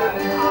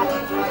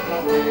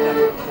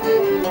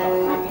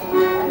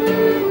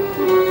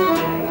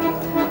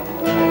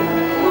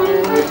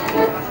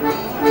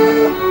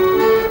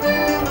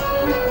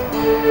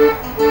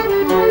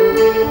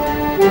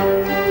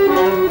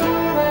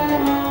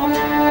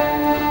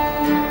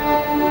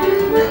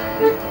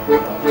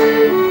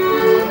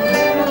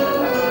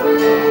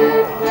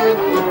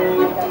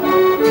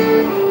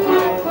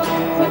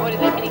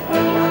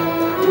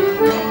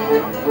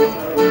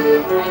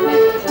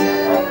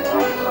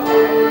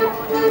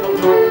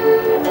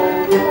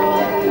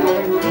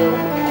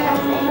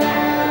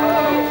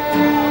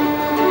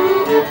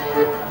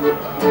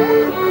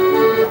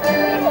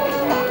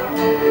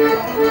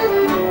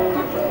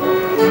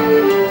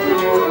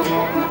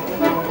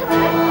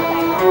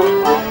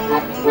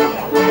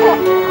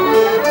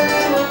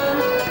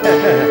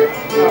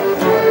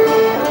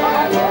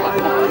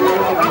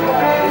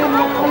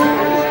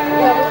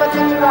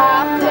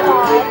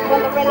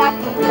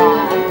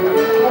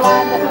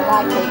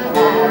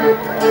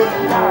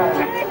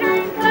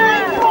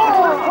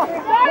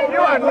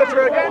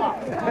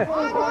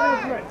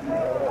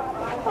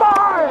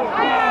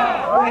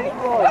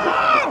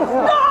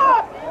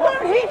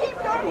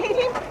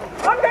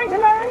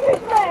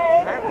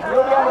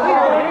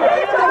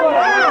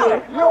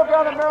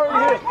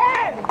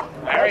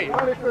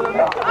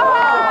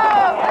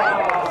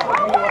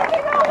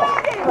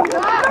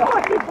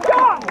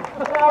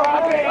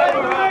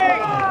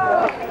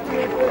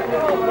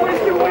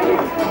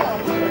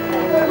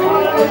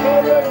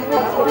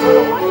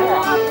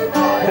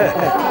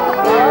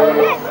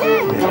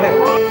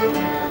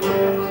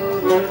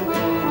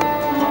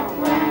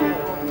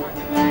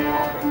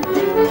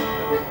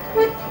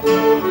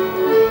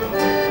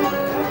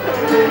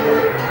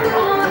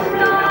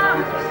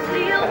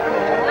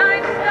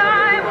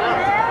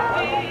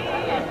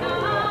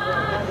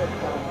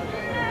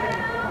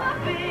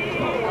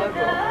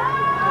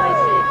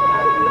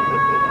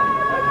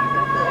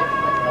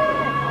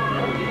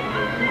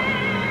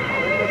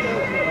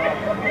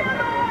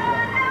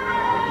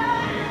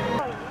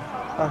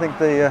 I think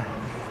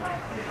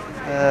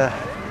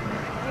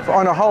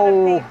on a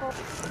whole,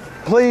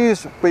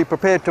 please be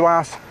prepared to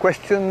ask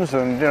questions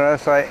and, you know,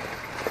 say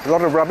a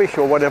lot of rubbish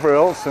or whatever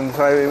else, and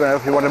say, you know,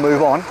 if you want to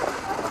move on.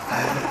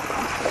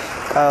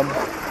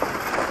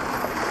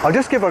 I'll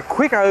just give a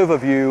quick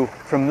overview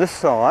from this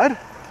side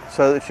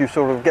so that you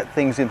sort of get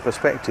things in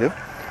perspective.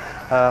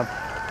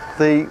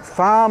 The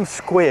farm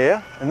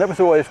square, and that was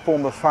always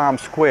formed the farm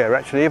square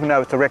actually, even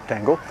though it's a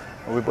rectangle.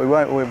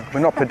 We're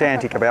not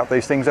pedantic about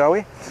these things, are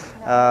we?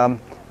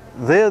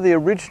 They're the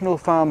original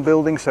farm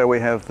building, so we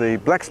have the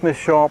blacksmith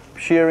shop,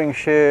 shearing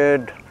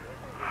shed,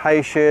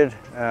 hay shed,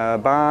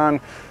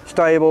 barn,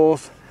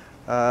 stables,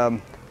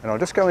 and I'll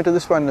just go into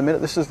this one in a minute.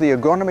 This is the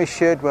agronomy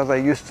shed where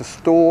they used to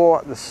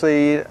store the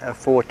seed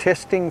for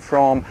testing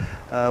from,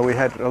 we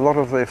had a lot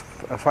of the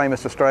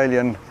famous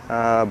Australian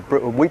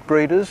wheat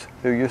breeders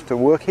who used to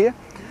work here.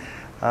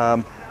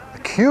 The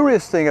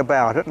curious thing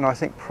about it, and I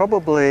think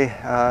probably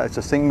it's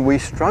a thing we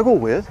struggle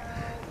with,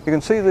 you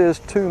can see there's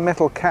two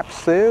metal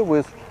caps there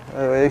with,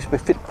 there used to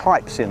fit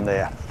pipes in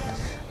there.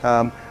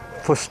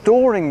 For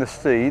storing the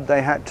seed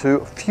they had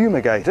to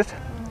fumigate it,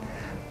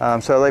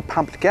 so they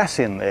pumped gas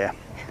in there.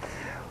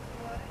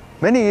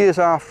 Many years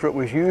after it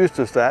was used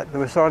as that, they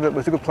decided it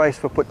was a good place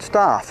to put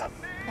staff.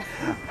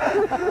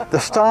 The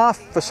staff,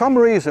 for some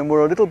reason,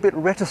 were a little bit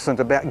reticent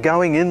about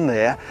going in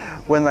there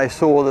when they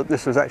saw that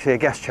this was actually a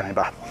gas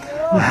chamber.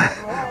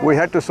 We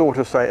had to sort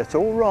of say, it's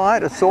all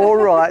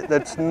right,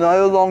 that's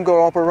no longer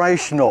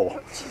operational.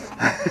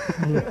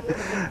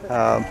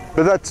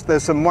 But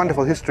there's some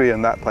wonderful history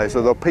in that place.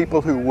 So the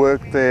people who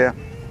worked there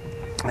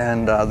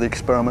and the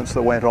experiments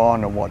that went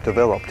on and what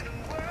developed.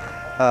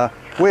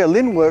 Where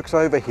Lynn works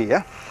over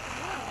here,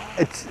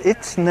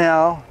 it's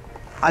now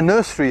a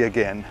nursery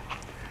again,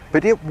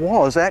 but it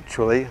was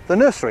actually the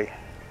nursery.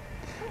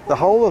 The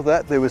whole of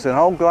that, there was an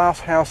old glass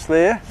house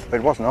there,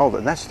 but it wasn't old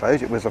at that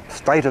stage, it was a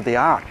state of the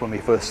art when we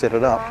first set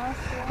it up.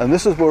 And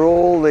this is where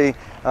all the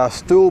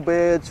stool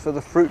beds for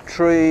the fruit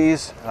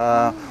trees,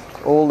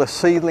 all the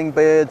seedling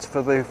beds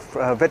for the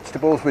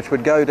vegetables which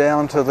would go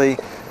down to the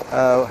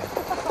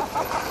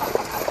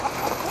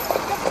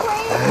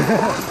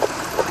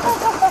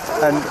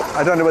and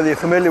I don't know whether you're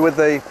familiar with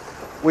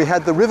we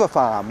had the river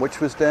farm, which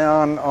was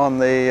down on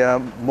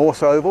the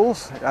Morse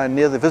Ovals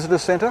near the visitor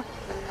centre,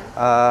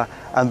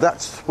 and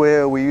that's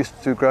where we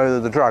used to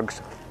grow the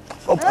drugs.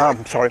 Oh,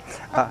 sorry.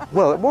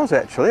 Well, it was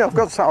actually. I've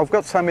got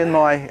some in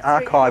my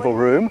archival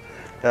room.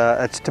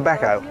 It's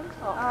tobacco.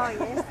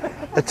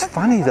 It's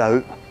funny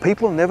though.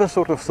 People never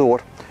sort of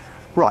thought,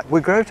 right,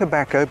 we grow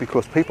tobacco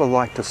because people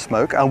like to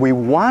smoke, and we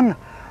won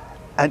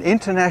an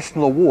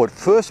international award,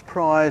 first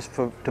prize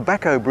for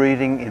tobacco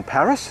breeding in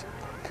Paris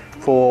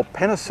for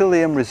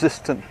penicillium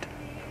resistant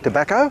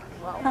tobacco.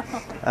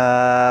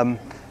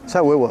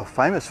 So we were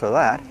famous for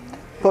that.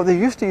 But they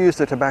used to use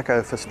the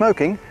tobacco for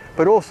smoking,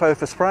 but also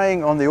for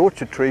spraying on the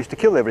orchard trees to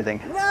kill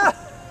everything.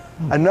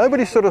 And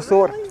nobody sort of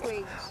thought,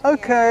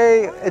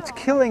 okay, it's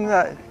killing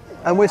that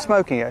and we're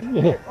smoking it.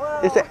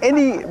 Is there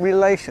any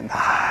relation?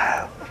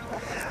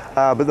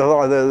 But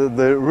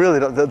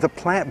the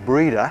plant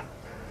breeder,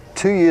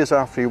 2 years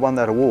after he won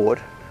that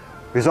award,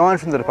 resigned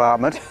from the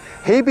department.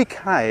 He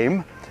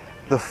became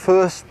the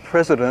first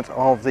president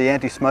of the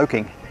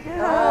anti-smoking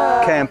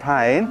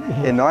campaign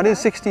in early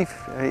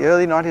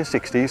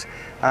 1960s,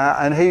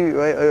 and he,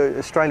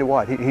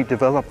 Australia-wide, he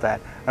developed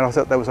that. And I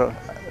thought that was a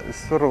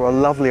sort of a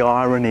lovely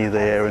irony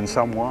there in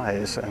some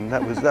ways, and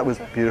that was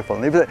beautiful.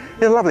 And he was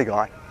a lovely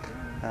guy.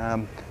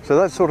 So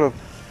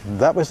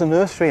that was the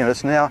nursery, and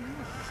it's now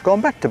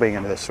gone back to being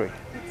a nursery.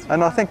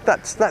 And I think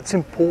that's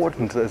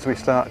important as we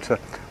start to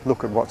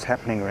look at what's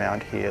happening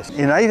around here.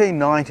 In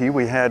 1890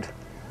 we had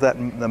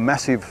the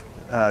massive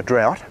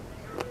drought.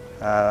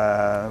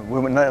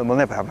 We'll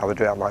never have another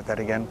drought like that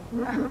again.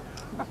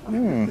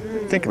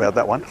 Think about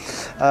that one.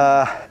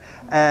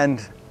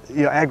 And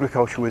you know,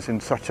 agriculture was in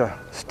such a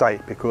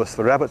state because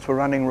the rabbits were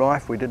running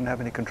rife. We didn't have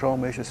any control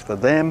measures for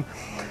them.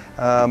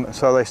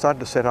 So they started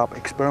to set up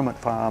experiment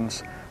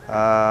farms.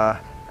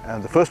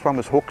 And the first one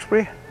was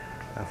Hawkesbury,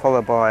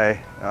 followed by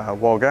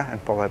Wagga,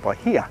 and followed by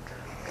here.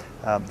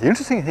 The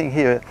interesting thing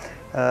here,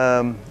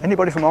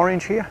 anybody from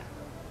Orange here?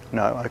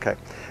 No, okay.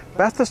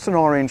 Bathurst and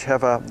Orange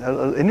have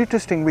an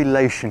interesting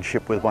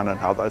relationship with one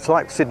another. It's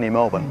like Sydney,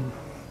 Melbourne.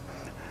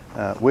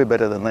 We're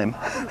better than them.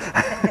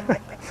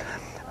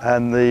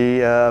 And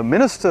the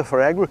Minister for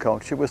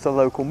Agriculture was the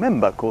local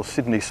member called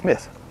Sydney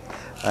Smith.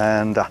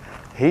 And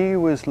he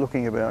was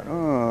looking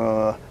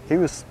about, he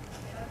was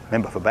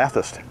member for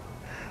Bathurst.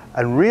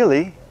 And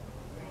really,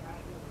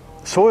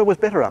 soil was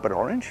better up at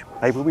Orange.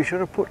 Maybe we should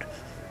have put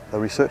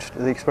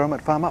the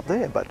experiment farm up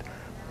there.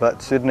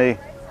 But Sydney,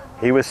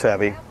 he was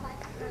savvy.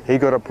 He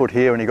got it put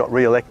here and he got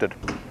re-elected.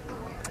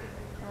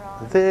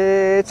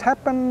 It's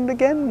happened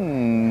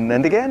again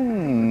and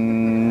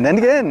again and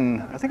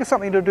again. I think it's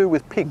something to do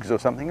with pigs or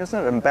something, isn't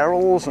it? And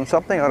barrels and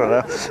something, I don't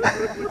know.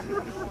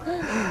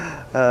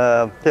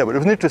 Yeah, but it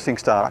was an interesting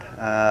start.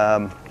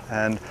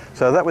 And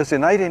so that was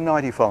in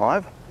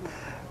 1895.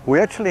 We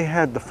actually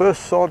had the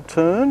first sod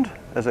turned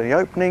as an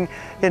opening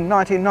in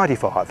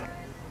 1995.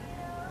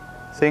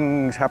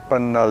 Things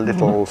happen a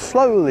little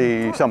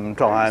slowly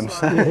sometimes.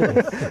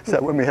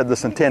 So when we had the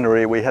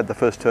centenary, we had the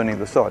first turning of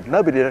the sod.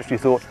 Nobody had actually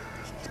thought,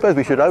 I suppose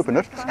we should open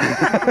it.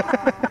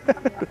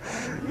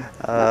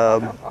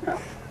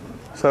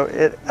 So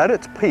at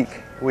its peak,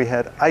 we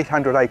had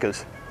 800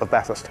 acres of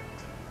Bathurst.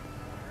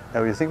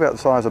 Now, when you think about the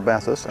size of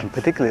Bathurst, and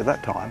particularly at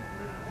that time,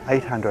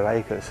 800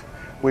 acres.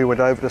 We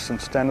went over to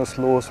St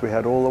Stanislaus, we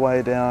had all the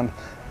way down.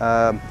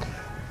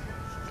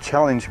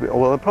 Challenge,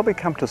 well, they'll probably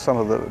come to some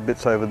of the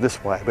bits over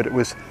this way, but it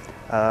was,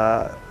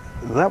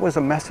 that was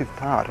a massive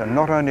part. And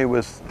not only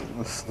was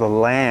the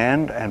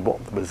land and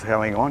what was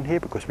going on here,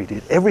 because we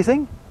did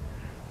everything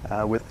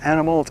with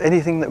animals,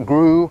 anything that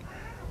grew,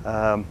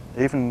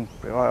 even,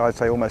 I'd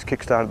say almost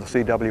kick-started the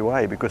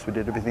CWA because we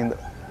did everything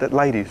that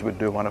ladies would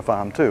do on a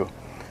farm too.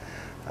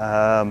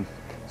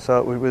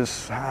 So it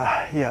was,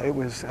 yeah, it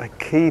was a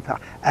key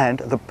part. And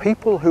the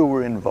people who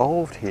were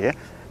involved here,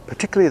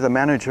 particularly the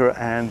manager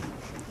and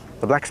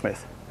the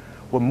blacksmith,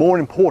 were more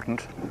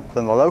important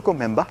than the local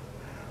member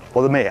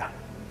or the mayor.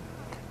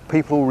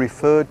 People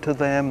referred to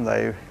them,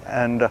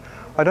 and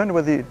I don't know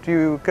whether do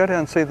you go down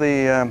and see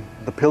the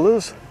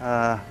pillars,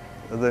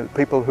 the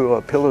people who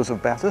are pillars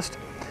of Bathurst.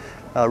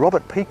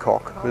 Robert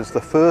Peacock was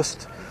the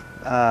first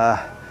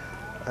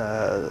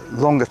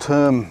longer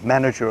term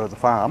manager of the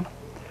farm,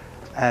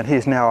 and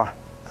he's now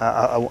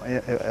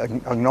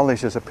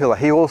acknowledged as a pillar.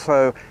 He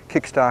also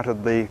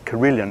kick-started the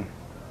carillon,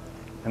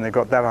 and they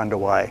got that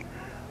underway.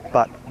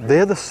 But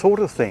they're the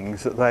sort of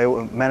things that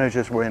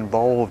managers were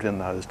involved in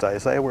those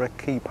days. They were a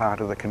key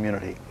part of the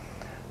community.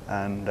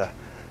 And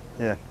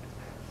yeah,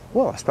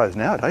 well, I suppose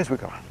nowadays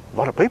we've got a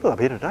lot of people up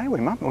here today.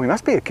 We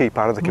must be a key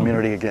part of the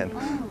community again.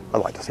 I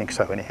like to think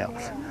so anyhow.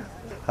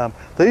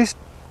 These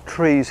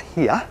trees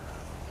here,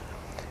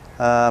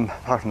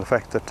 apart from the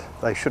fact that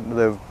they shouldn't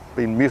have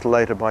been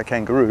mutilated by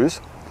kangaroos,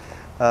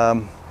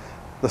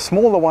 the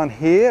smaller one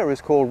here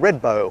is called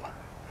redbow.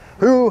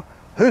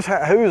 Who's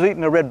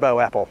eaten a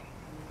redbow apple?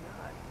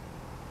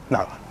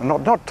 No, I'm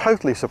not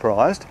totally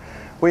surprised.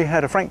 We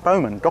had a Frank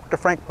Bowman, Dr.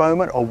 Frank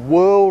Bowman, a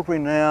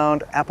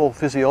world-renowned apple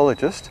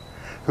physiologist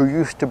who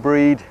used to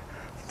breed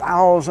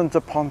thousands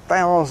upon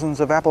thousands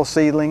of apple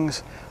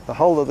seedlings. The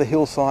whole of the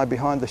hillside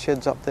behind the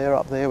sheds up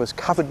there was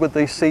covered with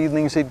these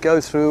seedlings. He'd go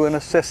through and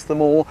assess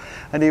them all,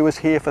 and he was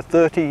here for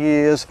 30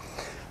 years.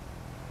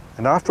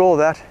 And after all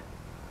that,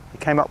 he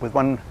came up with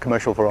one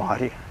commercial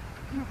variety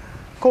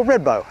called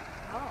redbow.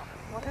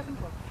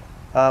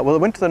 Well, I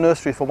went to the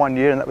nursery for 1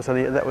 year, and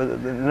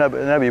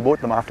nobody bought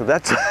them after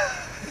that.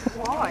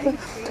 Why?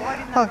 Why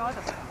didn't they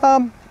buy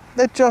them?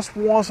 it just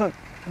wasn't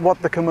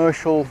what the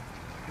commercial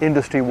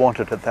industry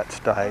wanted at that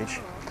stage.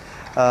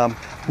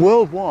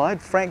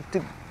 Worldwide, Frank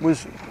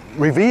was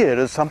revered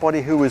as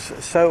somebody who was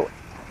so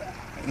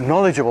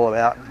knowledgeable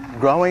about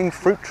growing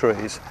fruit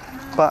trees.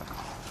 But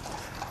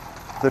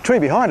the tree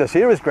behind us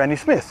here is Granny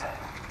Smith.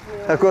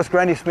 Of course,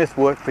 Granny Smith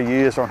worked for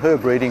years on her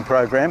breeding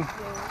program.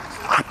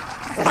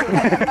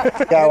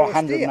 Go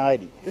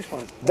 180. This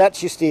one.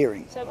 That's your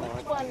steering. So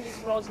which one is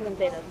Rosamond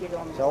better get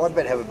on? So I'd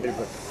better have a bit of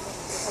a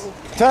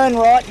turn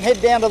right and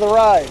head down to the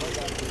road.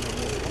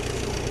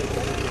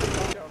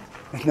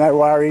 No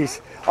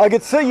worries. I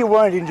could see you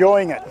weren't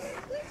enjoying it.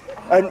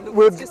 And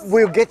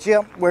we'll get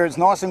you where it's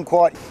nice and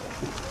quiet.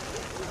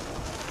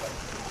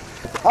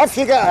 Off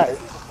you go.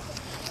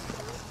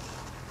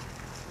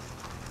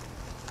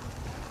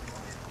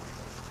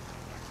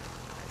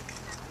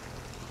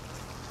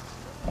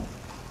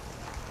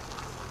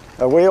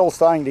 Are we all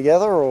staying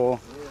together, or?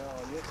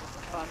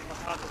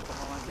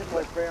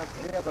 Look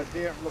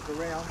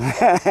around.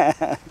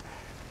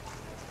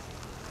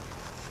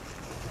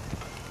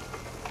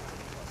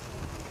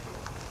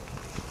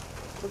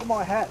 Look at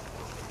my hat.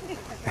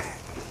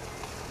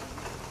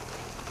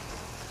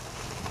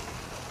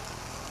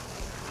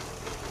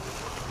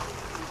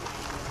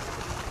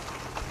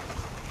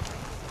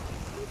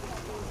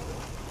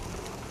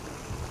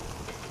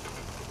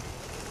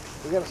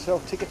 We got to sell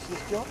tickets to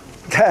this job?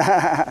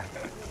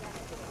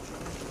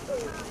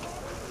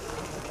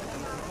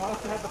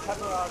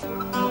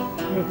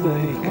 With the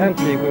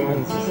Country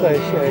Women's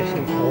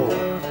Association Hall,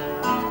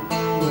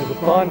 with the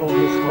final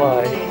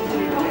display.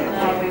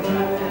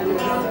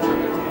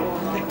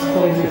 So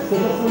you're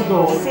citizens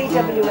or?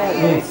 CWA.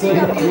 Yeah,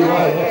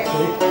 CWA,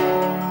 actually.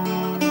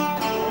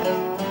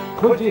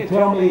 Could you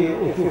tell me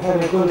if you've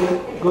had a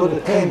good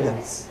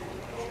attendance?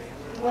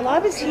 Well, I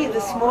was here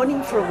this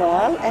morning for a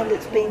while and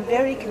it's been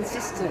very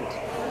consistent.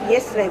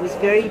 Yesterday was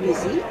very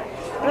busy,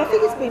 but I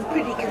think it's been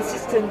pretty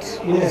consistent,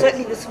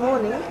 certainly this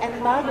morning,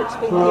 and Margaret's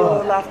been here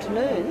all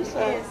afternoon,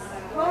 so...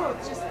 Well,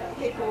 it's just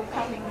people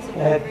coming to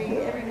every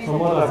meeting. From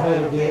what I've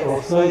heard of the,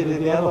 or seen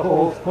in the other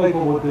halls,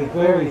 people would be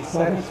very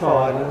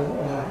satisfied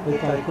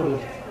if they could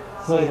have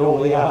seen all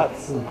the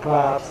arts and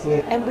crafts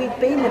there. And we've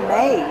been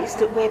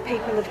amazed at where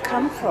people have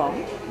come from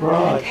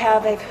and how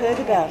they've heard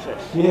about it.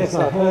 Yes,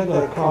 I've heard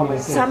that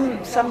comment.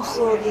 Some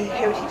saw the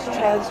Heritage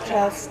Trails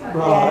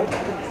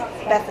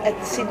at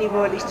the Sydney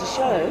Royal Easter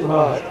Show,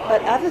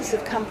 but others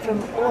have come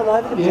from all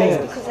over the place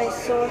because they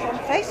saw it on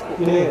Facebook.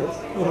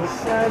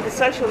 Yes. So the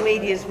social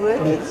media is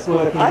working. It's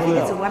working I think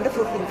it's a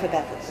wonderful thing for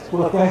Bathurst.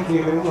 Well, thank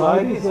you,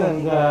 ladies,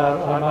 and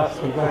I must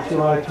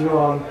congratulate you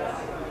on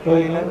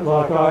being,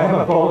 like I am,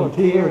 a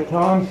volunteer at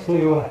times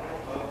to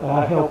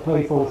help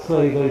people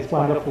see these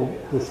wonderful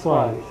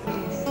displays.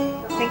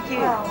 Thank you.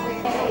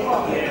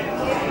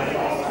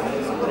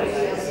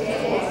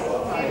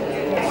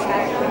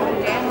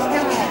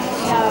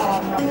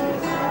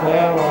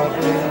 Now I've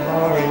been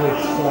admiring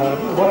this,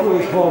 what do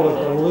we call it,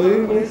 a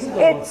loom, is it?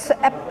 It's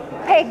a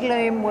peg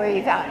loom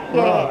weaver,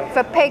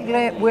 for peg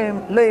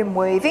loom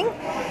weaving,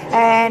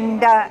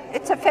 and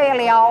it's a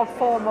fairly old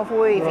form of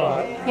weaving,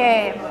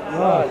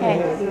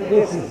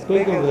 This is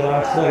bigger than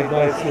I've seen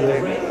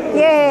basically.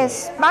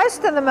 Yes,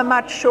 most of them are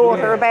much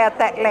shorter, about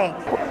that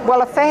length.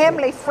 Well, a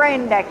family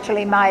friend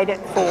actually made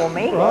it for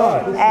me,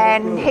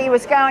 and he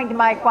was going to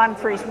make one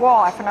for his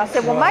wife, and I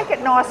said, well, make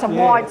it nice and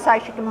wide so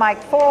she can make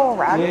 4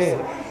 rugs.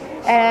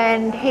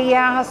 And he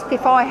asked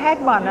if I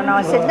had one, and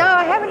I said, no,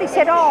 I haven't. He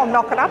said, oh, I'll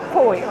knock it up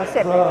for you. I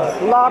said,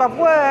 a lot of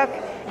work.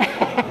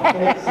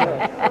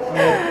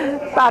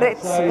 But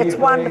it's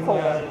wonderful.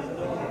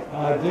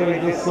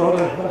 Doing this sort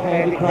of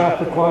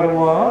handicraft for quite a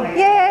while?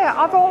 Yeah,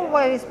 I've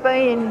always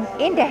been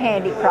into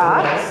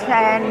handicrafts,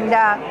 and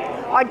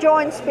I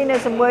joined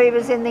Spinners and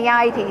Weavers in the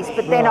 80s,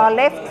 but then I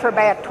left for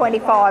about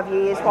 25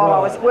 years while I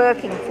was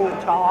working full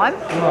time,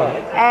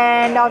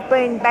 and I've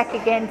been back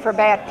again for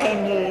about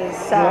 10 years,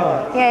 so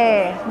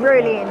yeah,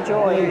 really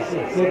enjoy it.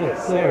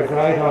 They're a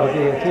great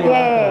idea too.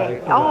 Yeah,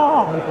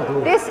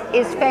 oh, this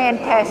is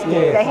fantastic.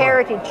 The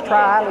Heritage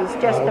Trail is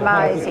just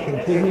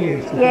amazing.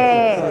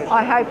 Yeah,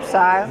 I hope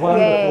so.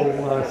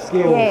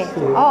 Skills.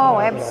 Oh,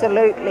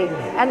 absolutely.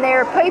 And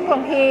there are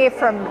people here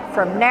from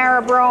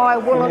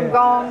Narrabri,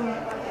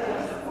 Wollongong,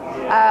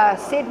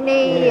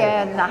 Sydney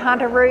and the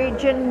Hunter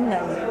region.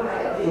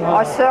 And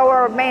I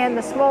saw a man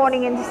this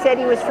morning and he said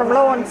he was from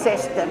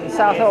Launceston,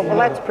 so I thought, well,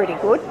 that's pretty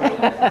good.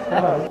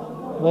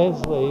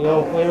 Leslie,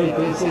 you're very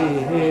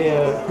busy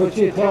here. Could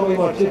you tell me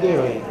what you're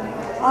doing?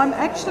 I'm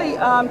actually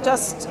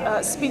just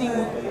spinning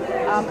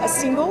a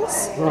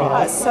singles,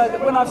 so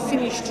that when I've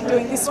finished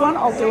doing this one,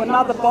 I'll do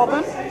another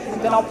bobbin,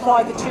 and then I'll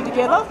ply the 2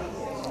 together.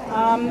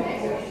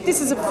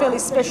 This is a fairly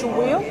special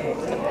wheel.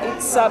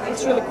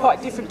 It's really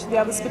quite different to the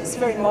others, but it's a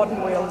very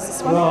modern wheel, is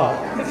this one.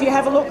 If you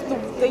have a look,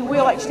 the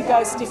wheel actually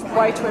goes a different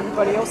way to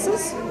everybody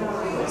else's,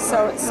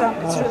 so it's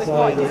really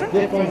quite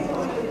different.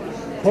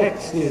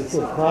 textures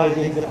of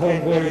clothing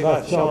depend very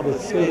much on the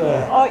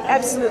spinner. Oh,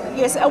 absolutely,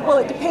 yes. Well,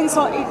 it depends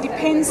on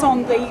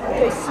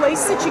the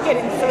fleece that you get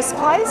in the first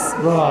place.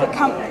 Right.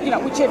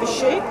 Whichever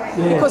sheep,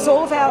 because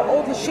all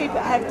the sheep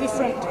have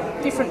different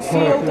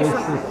feel,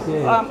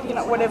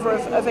 different whatever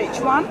of each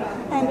one,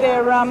 and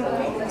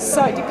they're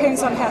so it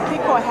depends on how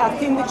thick or how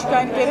thin that you're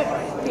going to get it.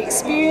 The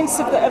experience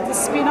of the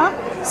spinner.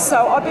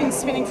 So I've been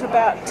spinning for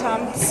about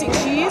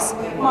 6 years.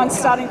 Mine's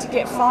starting to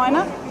get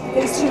finer.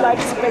 These two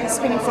ladies have been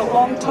spinning for a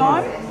long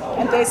time,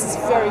 and theirs is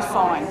very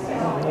fine.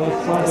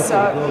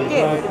 So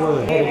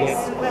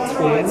yes, that's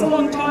right. It's a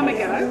long time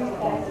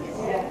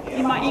ago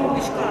in my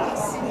English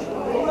class.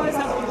 All those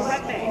other little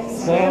rat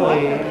bags.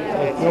 Sally,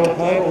 at your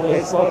table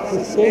there's lots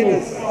of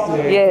spinners.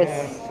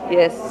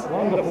 Yes.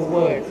 Wonderful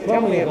work.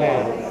 Tell me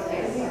about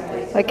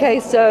it. Okay,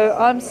 so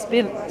I'm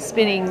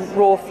spinning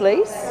raw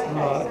fleece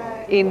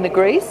in the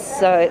grease,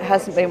 so it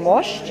hasn't been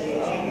washed.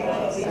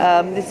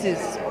 This is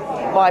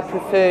my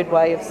preferred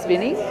way of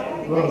spinning.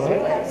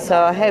 Right.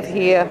 So I have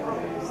here,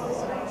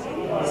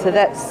 so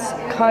that's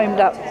combed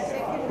up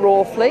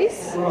raw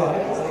fleece,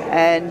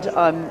 and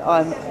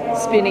I'm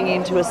spinning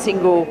into a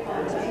single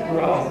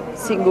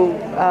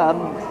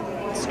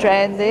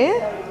strand there.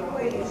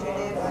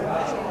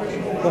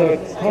 So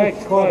it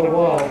takes quite a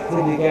while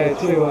till you go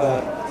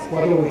to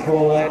what do we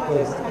call that?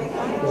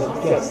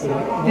 Just the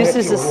This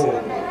is wool.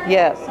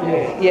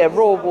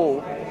 raw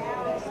wool,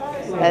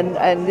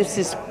 and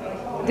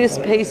this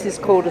piece is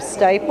called a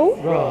staple.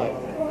 Right.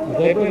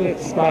 Then when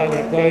it's spun,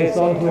 it goes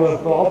onto a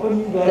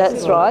bobbin.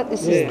 That's right.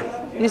 This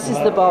is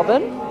the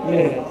bobbin.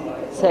 Yeah.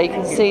 So you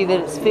can see that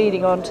it's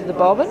feeding onto the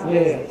bobbin.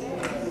 Yeah.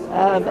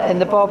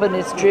 And the bobbin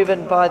is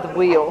driven by the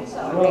wheel.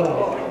 Right.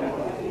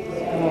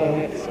 Oh,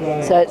 that's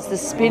great. So it's the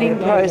spinning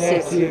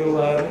process.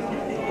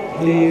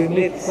 Do you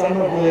knit some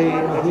of the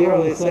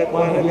material? Is that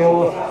one of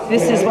your...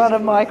 This is one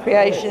of my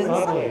creations,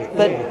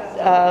 but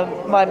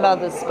my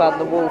mother spun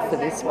the wool for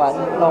this one,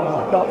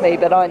 not me,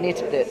 but I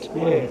knitted it.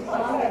 Yes.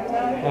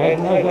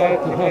 And no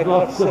doubt you've had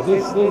lots of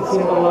visitors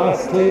in the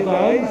last 2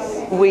 days?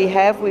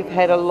 We've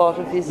had a lot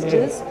of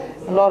visitors,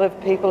 a lot of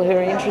people who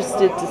are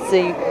interested to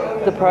see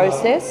the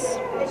process.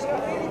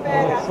 Oh,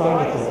 that's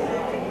wonderful.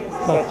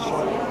 Such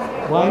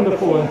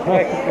wonderful and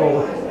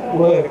practical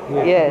work.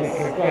 Yes.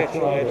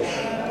 Congratulated.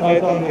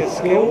 Both on your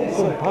skills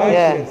and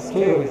patience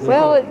too.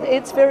 Well,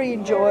 it's very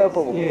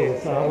enjoyable.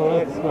 Yes, well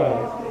that's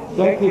great.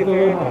 Thank you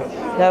very much.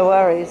 No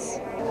worries.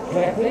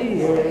 Kathy,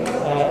 you're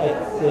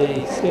at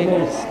the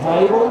spinner's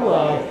table.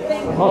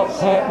 What's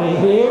happening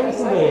here,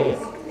 isn't there?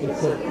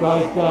 It's a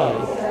great day.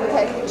 We've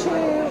had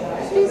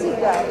 2 busy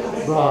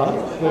days. Right,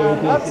 very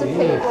busy. Lots of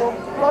people,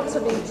 lots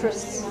of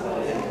interests,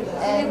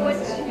 and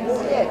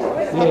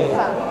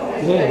fun.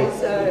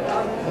 Yes.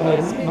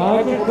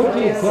 Margaret, could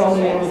you tell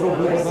me a little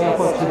bit about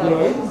what you're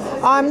doing?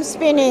 I'm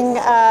spinning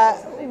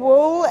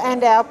wool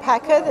and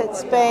alpaca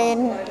that's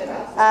been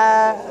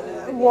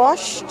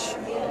washed,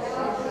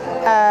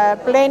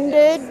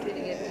 blended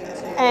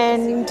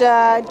and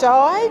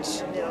dyed,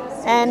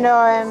 and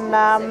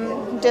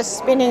I'm just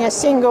spinning a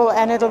single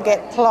and it'll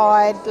get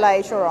plied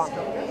later on.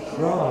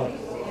 Right.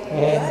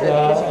 And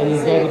are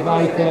you going to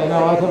make an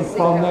item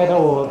from that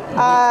or?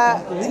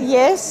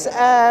 Yes,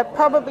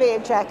 probably a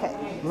jacket.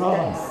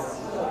 Right.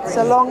 It's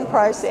a long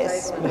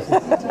process.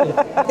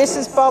 This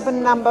is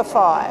bobbin number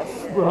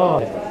 5.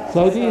 Right.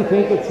 So do you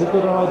think it's a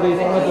good idea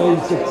to have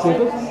these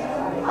exhibits?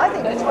 I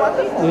think it's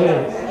wonderful.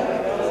 Yes.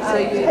 So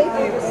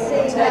people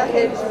see how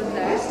it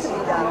used to be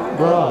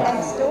done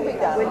and still be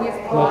done. When you've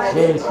That's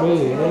very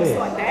true,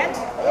 like that.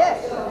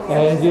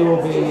 And you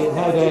will be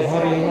no doubt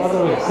having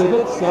other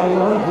exhibits going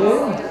on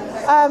too?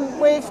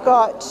 We've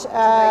got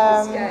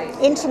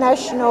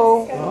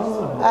International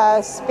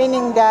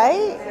Spinning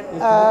Day,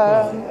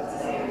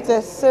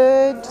 the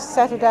 3rd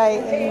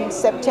Saturday in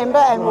September,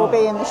 and we'll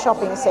be in the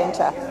shopping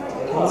centre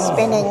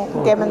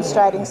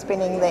demonstrating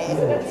spinning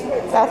there.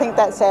 I think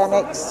that's our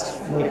next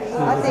big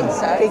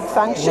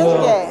function.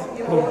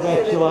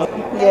 Congratulations.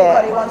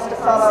 Anybody wants to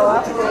follow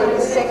up the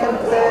 2nd,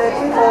 3rd,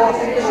 4th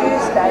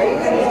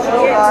Tuesdays,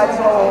 all rides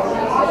all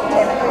at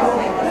 10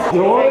 o'clock.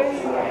 Joy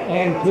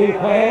and 2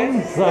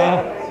 pans.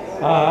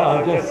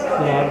 I've just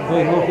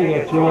been looking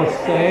at your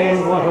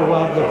stand. What a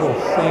wonderful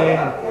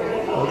stand.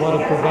 What a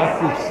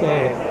productive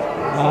stand.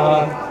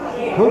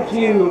 Could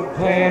you,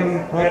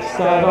 Pam, perhaps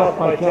start off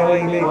by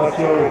telling me what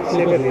you're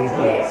exhibiting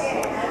here?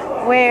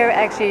 We're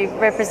actually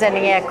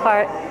representing our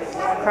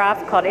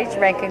craft cottage,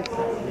 Rankin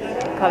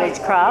Cottage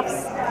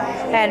Crafts,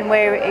 and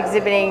we're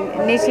exhibiting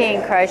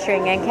knitting,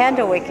 crocheting and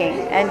candle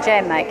wicking and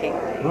jam making,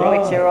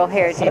 which are all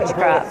heritage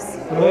crafts.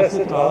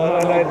 Versatile.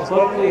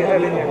 What do you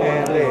have in your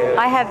hand there?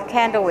 I have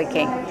candle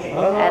wicking,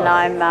 and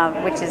I'm,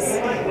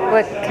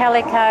 we're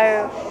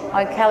calico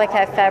on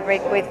calico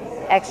fabric with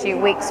actually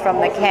wicks from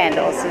the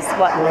candles. Is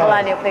what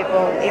colonial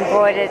people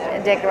embroidered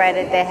and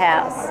decorated their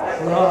house.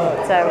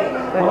 Right. So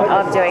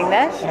I'm doing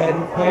that.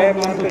 And Pam,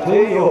 number 2,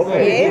 you're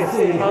very Yes,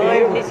 busy I'm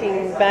here.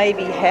 knitting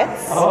baby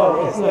hats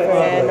Oh, for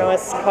our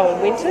nice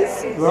cold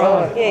winters.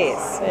 Right.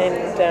 Yes,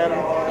 and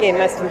yeah,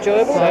 most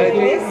enjoyable. So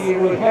you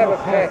would have a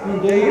pattern,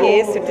 do you?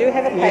 Yes, I do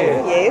have a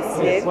pattern.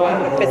 Yes.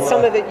 But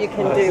some of it you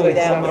can do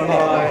without the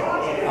pattern.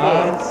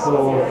 Aunts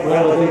or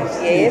relatives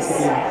Yes. used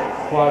to be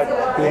quite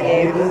big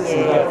hitters.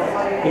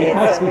 It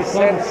must be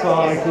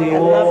satisfying to you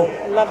all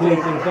to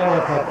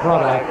develop a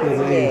product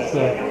that is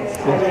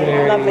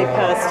very lovely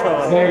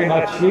pastime. very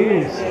much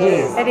used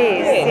too. It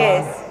is,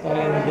 yes.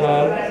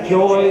 And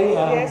Joy,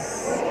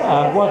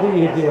 what are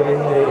you doing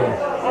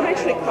there? I'm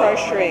actually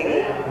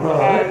crocheting.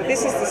 Right.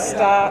 This is the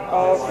start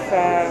of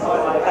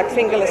like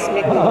fingerless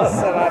mittens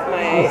that I've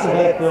made. Isn't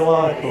that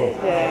delightful?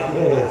 Yeah.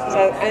 Yes. So,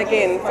 and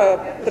again, for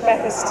the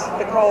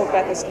cold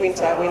Bathurst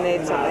winter, we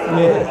need something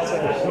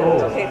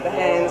to keep the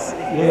hands.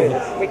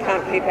 Yes. We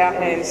can't keep our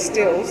hands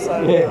still,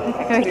 so Yeah. we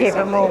have to do Keep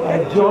them all.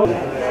 Joy.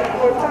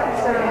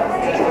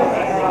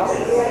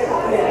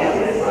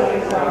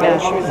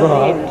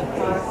 Right.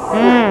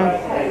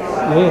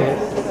 Yes.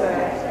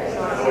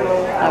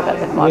 I've got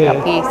the mark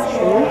up here.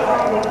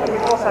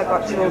 We've also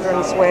got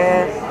children's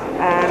wear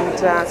and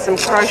some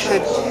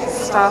crocheted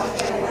stuff,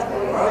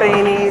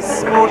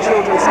 beanies, more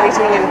children's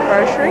knitting and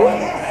crocheting.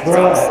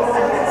 Right.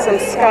 Some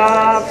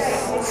scarves.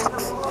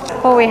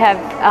 Well, we have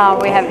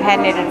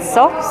hand knitted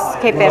socks,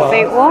 keep our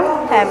feet warm,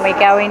 and we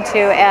go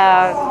into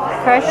our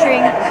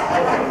crocheting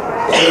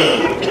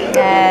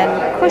and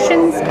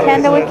cushions,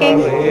 candle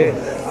wicking.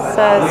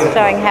 So it's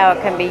showing how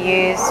it can be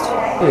used.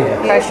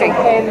 Crocheting.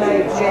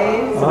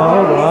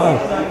 All right.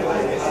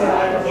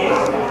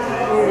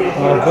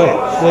 I bet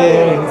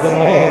they're in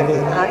demand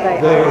and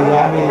very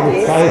yummy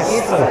to taste.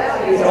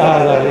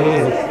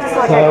 Yes.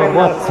 So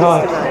what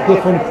types,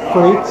 different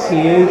fruits you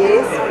use?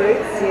 Yes,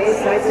 fruits, yes,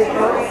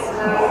 apricots,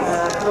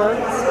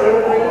 plums,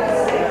 strawberries,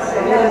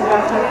 melon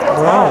butter.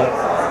 Right.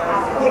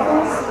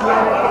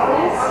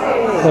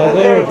 So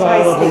they're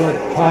available at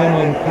Town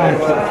and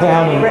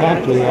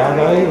Country, are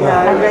they? No,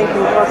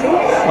 Rankin Cottage.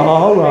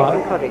 Oh, right.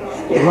 Rankin Cottage.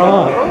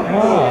 Right.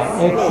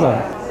 Ah,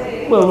 excellent.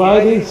 Well,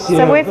 ladies,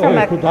 you're we're a from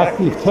very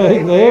productive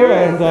team there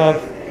and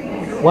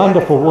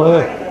wonderful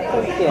work.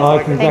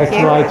 I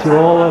congratulate you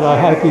all and I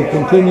hope you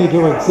continue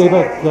to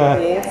exhibit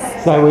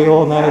so we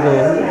all know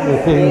the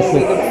things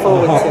that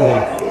are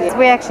happening.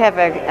 We actually have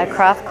a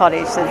craft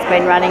cottage that's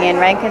been running in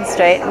Rankin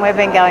Street and we've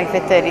been going for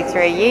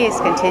 33 years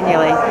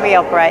continually. We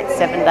operate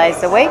 7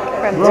 days a week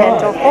from 10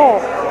 till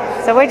 4.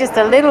 So we're just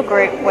a little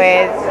group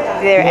where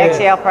they're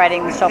actually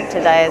operating the shop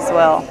today as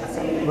well.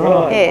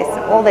 Right. Yes,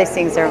 all these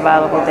things are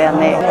available down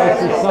there.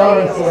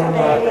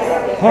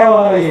 How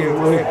are you?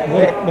 We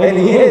met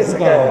many years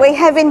ago. We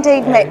have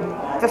indeed met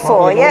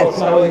before, yeah.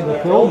 Also in the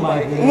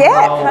filmmaking.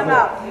 Yeah.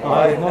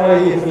 I know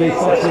you to be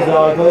such a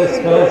diverse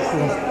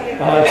person.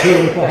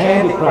 Too with the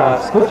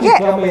handicrafts. Could you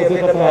tell me a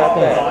bit about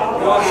that?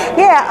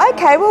 Yeah,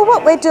 okay. Well,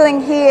 what we're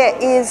doing here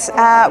is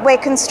we're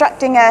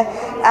constructing a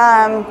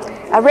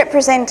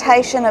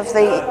representation of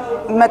the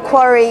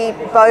Macquarie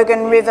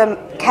Bogan River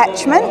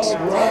catchment,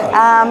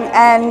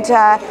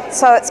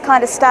 so it's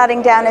kind of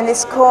starting down in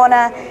this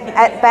corner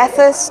at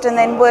Bathurst and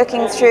then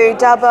working through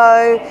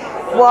Dubbo,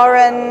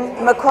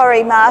 Warren,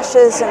 Macquarie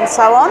Marshes and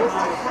so on,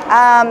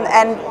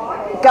 and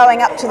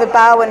going up to the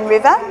Barwon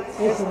River.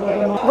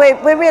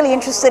 We're really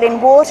interested in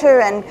water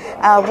and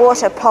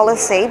water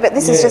policy, but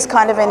this is just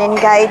kind of an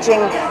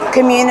engaging,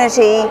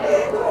 community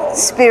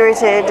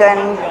spirited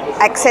and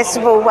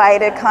accessible way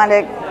to kind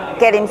of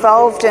get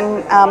involved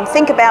and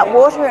think about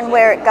water and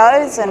where it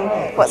goes and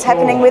what's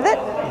happening with it.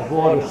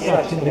 Water is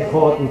such an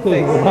important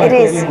thing. We won't It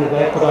get is. into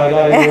that, but I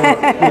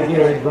know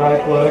you're doing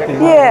great work and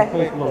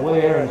making people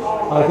aware, and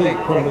I think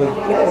from the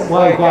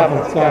way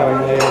government's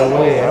going, they're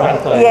aware,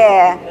 aren't they?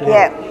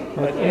 Yeah.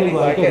 But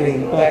anyway,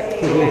 getting back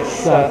to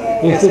this,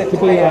 is it to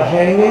be a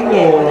hanging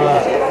or?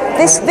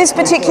 This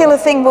particular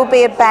thing will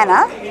be a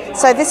banner.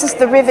 So this is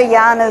the River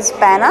Yarna's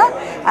banner.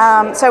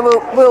 So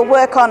we'll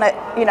work on it,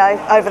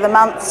 over the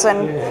months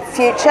and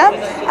future.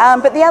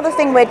 But the other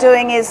thing we're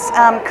doing is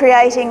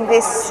creating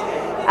this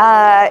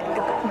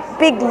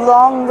big,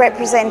 long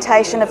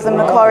representation of the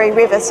Macquarie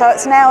River. So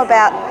it's now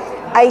about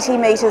 80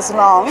 metres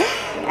long.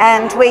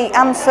 And we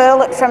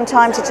unfurl it from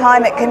time to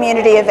time at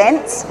community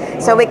events.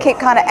 So we keep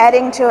kind of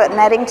adding to it and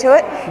adding to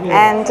it.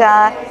 And,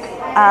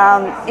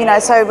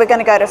 so we're going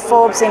to go to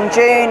Forbes in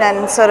June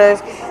and sort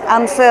of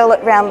unfurl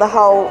it around the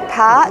whole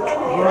park.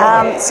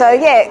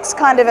 It's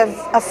kind of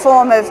a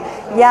form of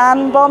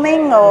yarn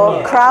bombing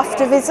or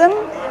craftivism.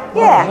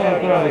 Yeah.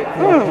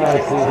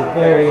 You're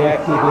very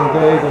active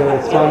indeed, and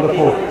it's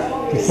wonderful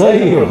to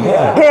see you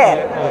again.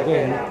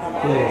 Yeah.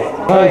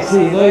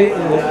 Tracy,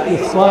 the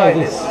display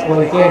this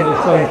weekend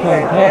has been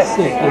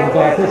fantastic in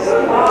Bathurst.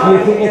 Do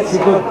you think it's a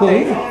good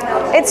thing?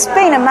 It's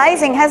been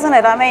amazing, hasn't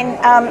it? I mean,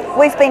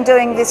 we've been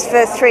doing this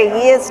for 3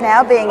 years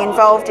now, being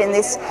involved in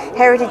this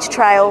Heritage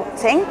Trail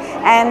thing,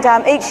 and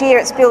each year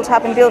it's built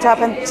up, and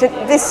to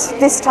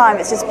this time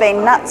it's just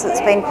been nuts.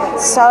 It's been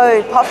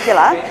so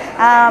popular,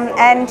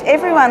 and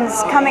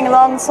everyone's coming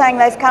along saying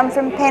they've come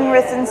from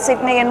Penrith and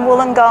Sydney and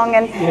Wollongong,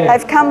 and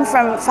they've come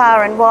from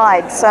far and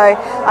wide. So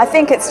I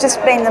think it's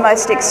just been the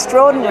most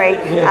extraordinary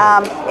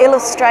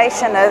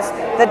illustration of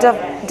the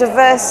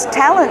diverse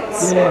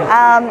talents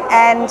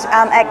and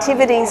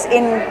activities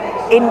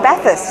in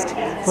Bathurst.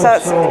 So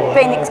it's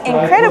been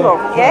incredible.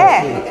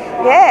 Yeah.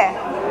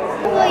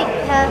 Like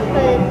half a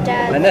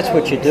dad. And that's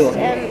what you're doing.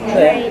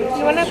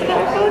 You want to have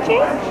another call,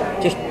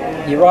 Just,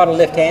 you're right or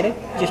left-handed,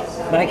 just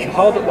make sure,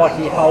 hold it like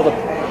you hold a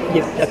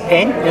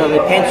pen, you know,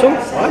 the pencil,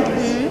 right?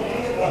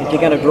 If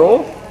you're going to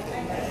draw,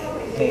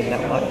 turn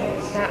that way.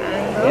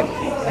 Yep.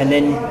 And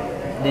then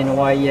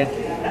away you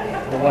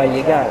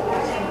go.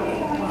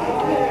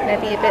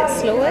 Maybe a bit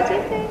slower, do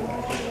you think?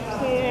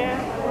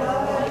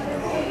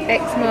 Yeah.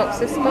 X marks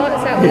the spot.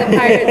 Is that where the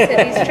Pirate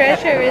City's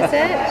treasure, is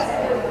it?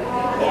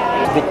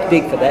 It's a bit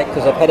big for that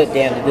because I've had it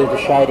down to do the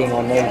shading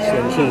on these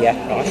things here.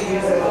 That's cool.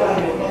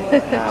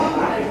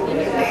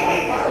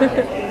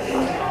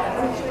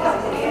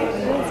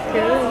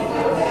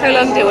 How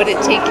long would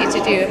it take you to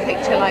do a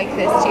picture like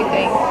this, do you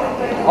think?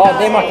 Oh,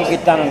 them I can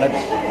get done in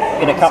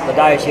a couple of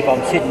days if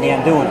I'm sitting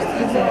down doing it.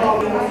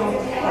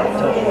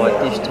 Something like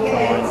this to try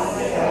and...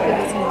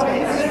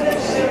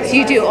 So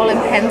you do it all in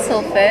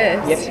pencil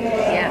first? Yep.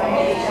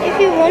 Yeah. If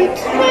you want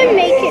to try and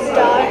make it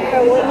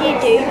darker, what do you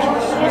do?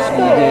 Just go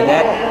You do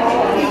that.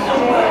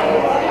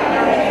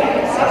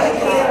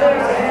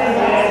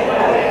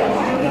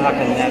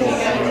 Darken that all in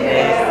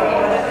there.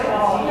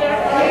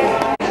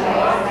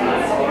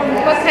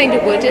 What kind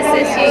of wood is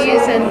this you're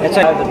using? That's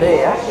over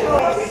there.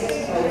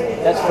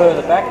 That's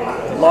further back.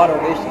 The lighter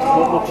it is,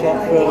 it looks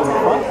out further in the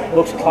front. It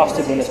looks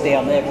clustered when it's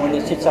down there, but when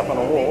it sits up on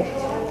a wall.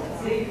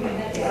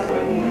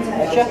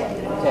 Gotcha?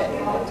 Yeah.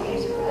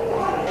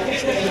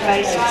 The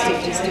basic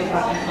stitch is still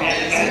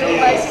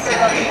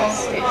buttonhole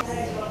stitch.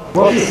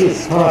 What is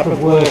this type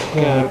of work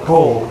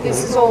called?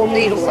 This is all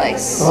needle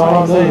lace.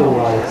 Oh, needle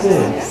lace,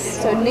 yes.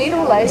 So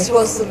needle lace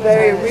was the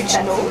very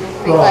original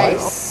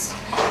lace,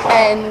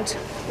 and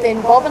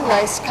then bobbin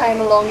lace came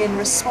along in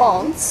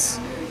response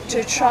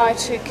to try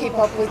to keep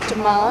up with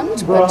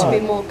demand, but to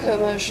be more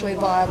commercially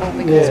viable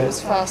because it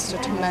was faster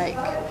to make.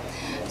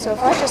 So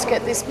if I just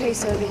get this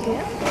piece over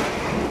here.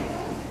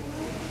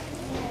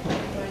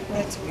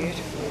 That's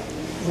beautiful.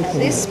 Now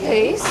this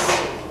piece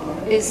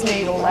is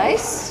needle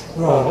lace,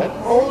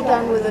 all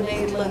done with a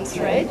needle and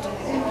thread,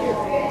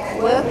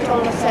 worked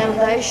on a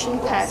foundation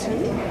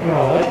pattern,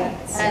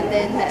 and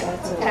then that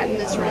pattern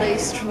is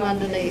released from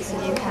underneath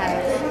and you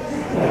have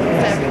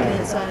fabric in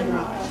its own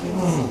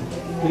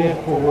right.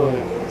 Beautiful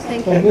work.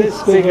 Thank you. And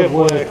this big of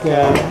work,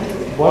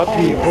 what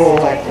do you call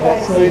that?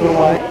 That's needle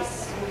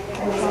lace?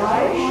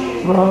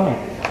 Right.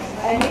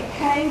 And it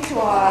came to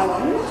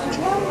Ireland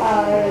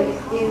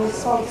in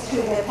response to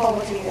their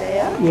poverty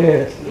there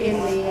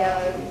in the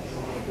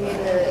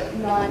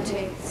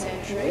 19th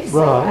century,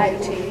 so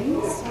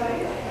 18s.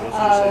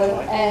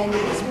 And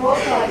it was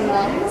brought by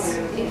nuns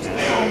into the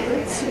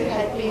convents who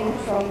had been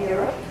from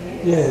Europe.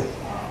 Yes.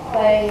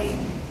 They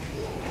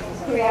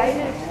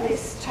created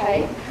this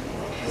tape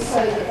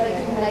so that they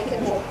could make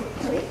it more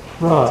quickly.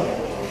 Right.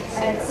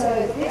 And so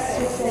this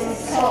was then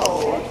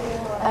sold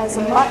as a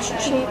much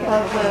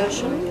cheaper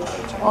version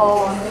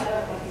of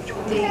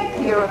the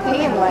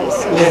European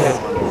laces,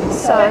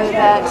 so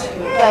that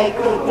they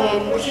could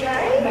then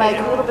make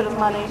a little bit of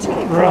money to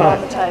keep food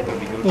on the table.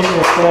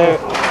 Yeah, so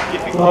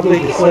lovely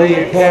to see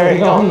you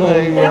carrying on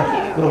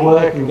the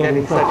work and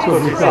getting such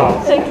good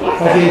results. Thank you.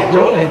 Have you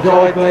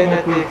enjoyed being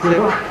at the exhibit?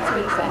 It's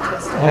been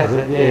fantastic. Has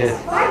it? Yes.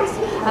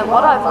 And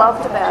what I've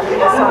loved about it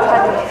is I've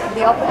had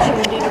the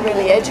opportunity to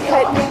really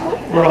educate people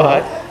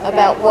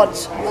about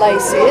what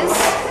lace is.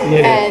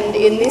 And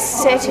in this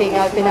setting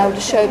I've been able to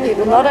show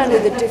people not only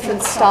the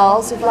different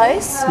styles of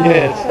lace,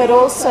 but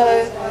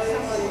also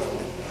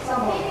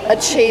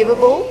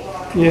achievable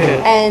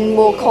and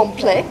more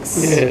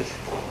complex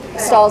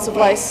styles of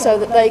lace so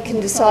that they can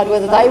decide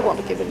whether they want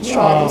to give it a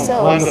try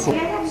themselves. Wonderful.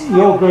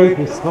 Your group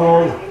is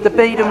called? The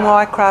Bead and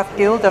Wire Craft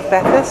Guild of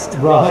Bathurst.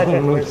 Right,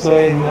 and we've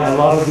seen a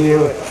lot of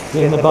you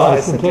in the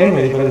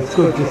bicentenary, but it's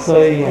good to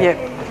see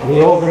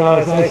the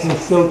organisation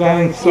still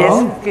going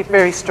strong. Yes,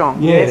 very strong.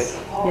 Yes.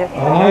 Yep.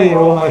 I know you're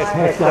almost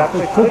packed up,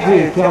 but could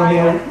you tell me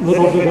a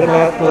little bit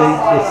about the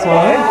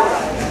display?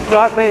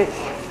 Right,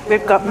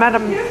 we've got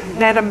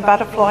Madam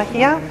Butterfly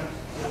here.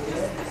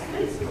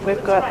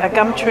 We've got a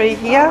gum tree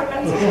here.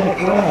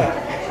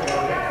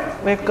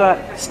 We've got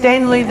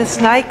Stanley the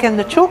snake and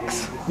the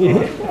chooks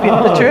with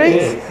the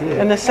trees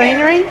and the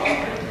scenery.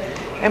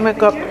 And we've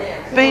got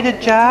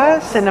beaded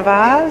jars and a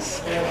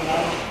vase.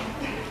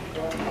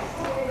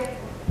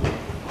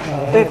 I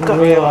didn't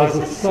realise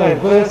it's so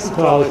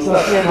versatile. It's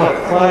not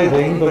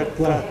clothing, but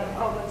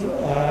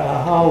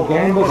a whole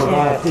gambit of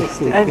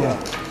artistic.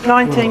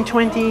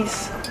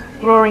 1920s,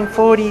 Roaring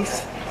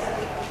 40s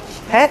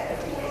hat.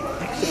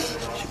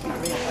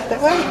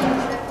 that way.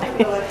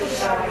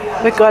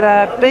 We've got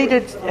a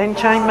beaded and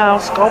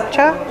chainmail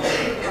sculpture.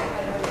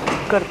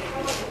 We've got a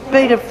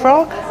beaded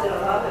frog,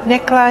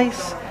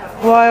 necklace,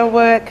 wire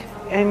work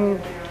and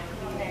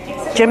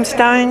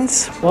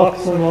gemstones.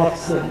 Lots and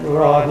lots of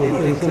variety of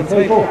things. And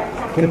people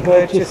can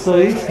purchase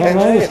these, can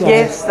they? So,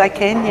 yes, they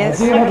can, yes.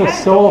 Do you have a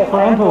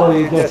storefront or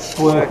you just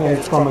work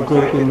from a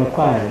group in the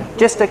phone?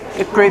 Just a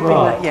group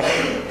right. in the,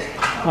 yeah.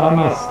 I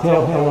must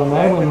tell Helen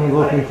that when we're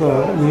looking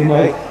for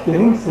unique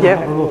things, and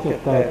have a look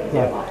at that.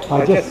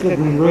 I just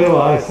didn't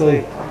realise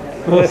the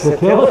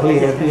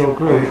versatility of your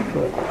group.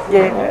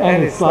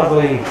 And it's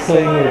lovely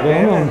seeing you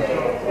again. And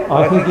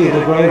I think you'd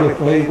agree with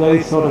me,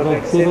 these sort of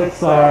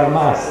exhibits are a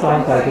must,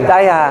 aren't they?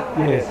 They are.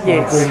 Yes.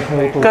 Yes. Bring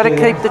people got to to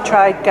keep them. the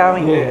trade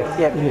going. Yes.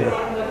 Yep.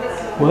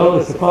 Yeah. Well,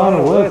 as a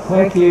final word,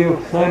 thank you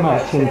so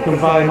much and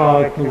convey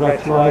my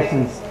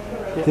congratulations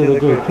to the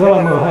group. Tell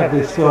them we'll have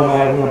this film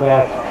out in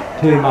about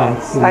 2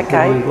 months.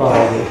 Okay.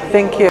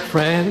 Thank you.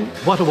 Fran,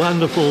 what a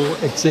wonderful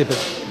exhibit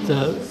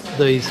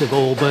these have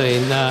all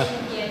been.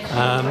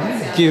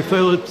 Do you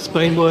feel it's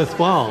been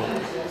worthwhile?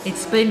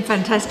 It's been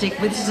fantastic.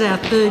 This is our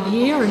 3rd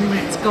year and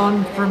it's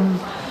gone from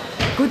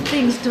good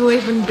things to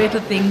even better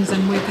things,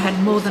 and we've had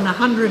more than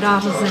 100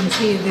 artisans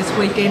here this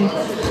weekend,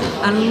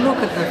 and look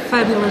at the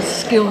fabulous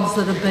skills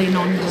that have been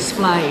on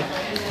display.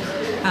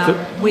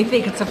 We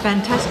think it's a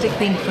fantastic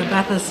thing for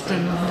Bathurst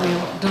and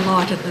we're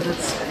delighted that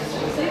it's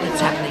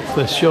happening.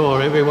 For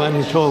sure, everyone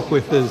you talk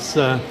with is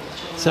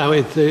so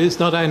enthused,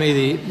 not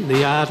only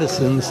the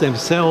artisans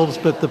themselves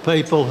but the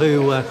people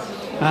who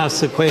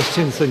ask the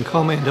questions and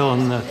comment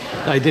on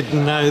they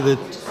didn't know that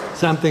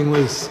something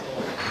was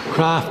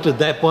crafted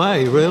that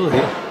way, really.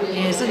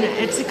 Yes, and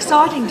it's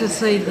exciting to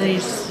see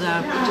these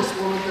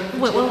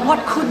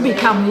what could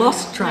become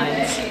lost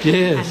trades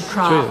and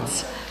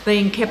crafts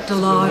being kept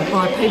alive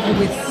by people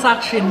with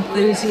such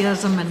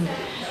enthusiasm and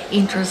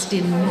interest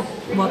in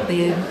what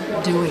they're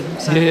doing.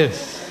 So,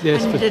 yes.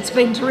 And it's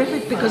been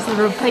terrific because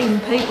there have been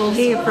people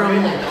here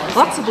from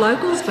lots of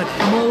locals, but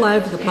from all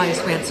over the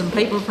place. We had some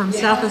people from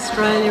South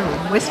Australia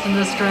and Western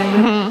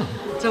Australia,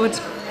 so it's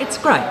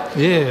great.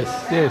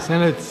 Yes,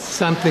 and it's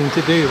something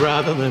to do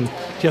rather than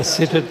just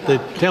sit at the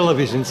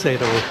television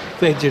set or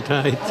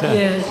vegetate.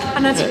 Yes,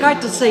 and it's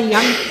great to see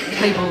young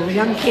people,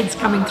 young kids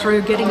coming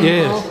through, getting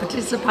involved,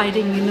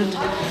 participating in it.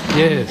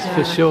 Yes,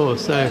 for sure.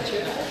 So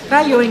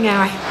valuing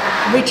our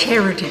rich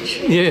heritage.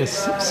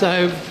 Yes,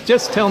 so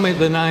just tell me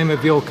the name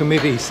of your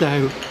committee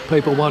so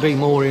people wanting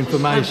more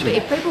information.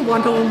 If people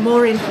want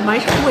more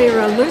information, we're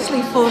a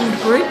loosely formed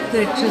group,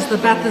 which is the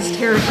Bathurst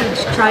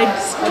Heritage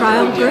Trades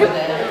Trail Group,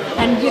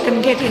 and you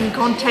can get in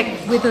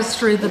contact with us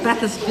through the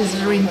Bathurst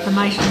Visitor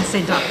Information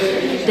Centre.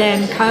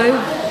 Dan Cove,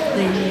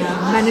 the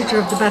manager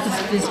of the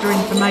Bathurst Visitor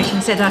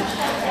Information Centre,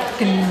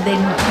 can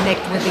then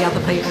connect with the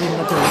other people in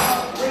the group.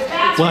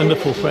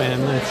 Wonderful, Fran.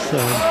 That's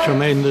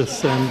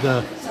tremendous.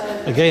 And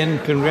again,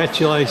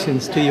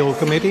 congratulations to your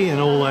committee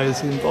and all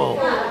those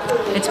involved.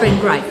 It's been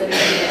great.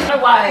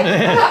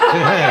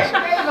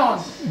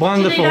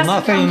 Wonderful.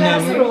 Nothing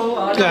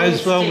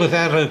goes well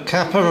without a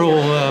cuppa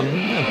or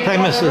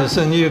premises,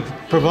 and you've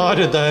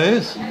provided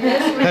those.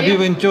 Have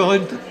you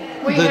enjoyed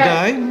the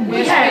day?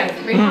 We have.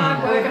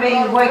 We've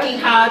been working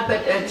hard,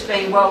 but it's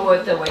been well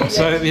worth the weekend.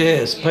 So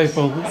yes,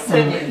 people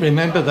will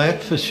remember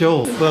that for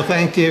sure. Well,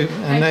 thank you.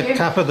 And that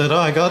cuppa that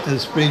I got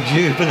has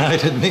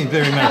rejuvenated me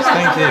very much.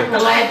 Thank you.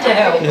 Glad to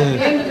help. Yeah. At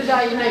the end of the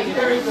day, you need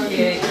very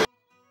good.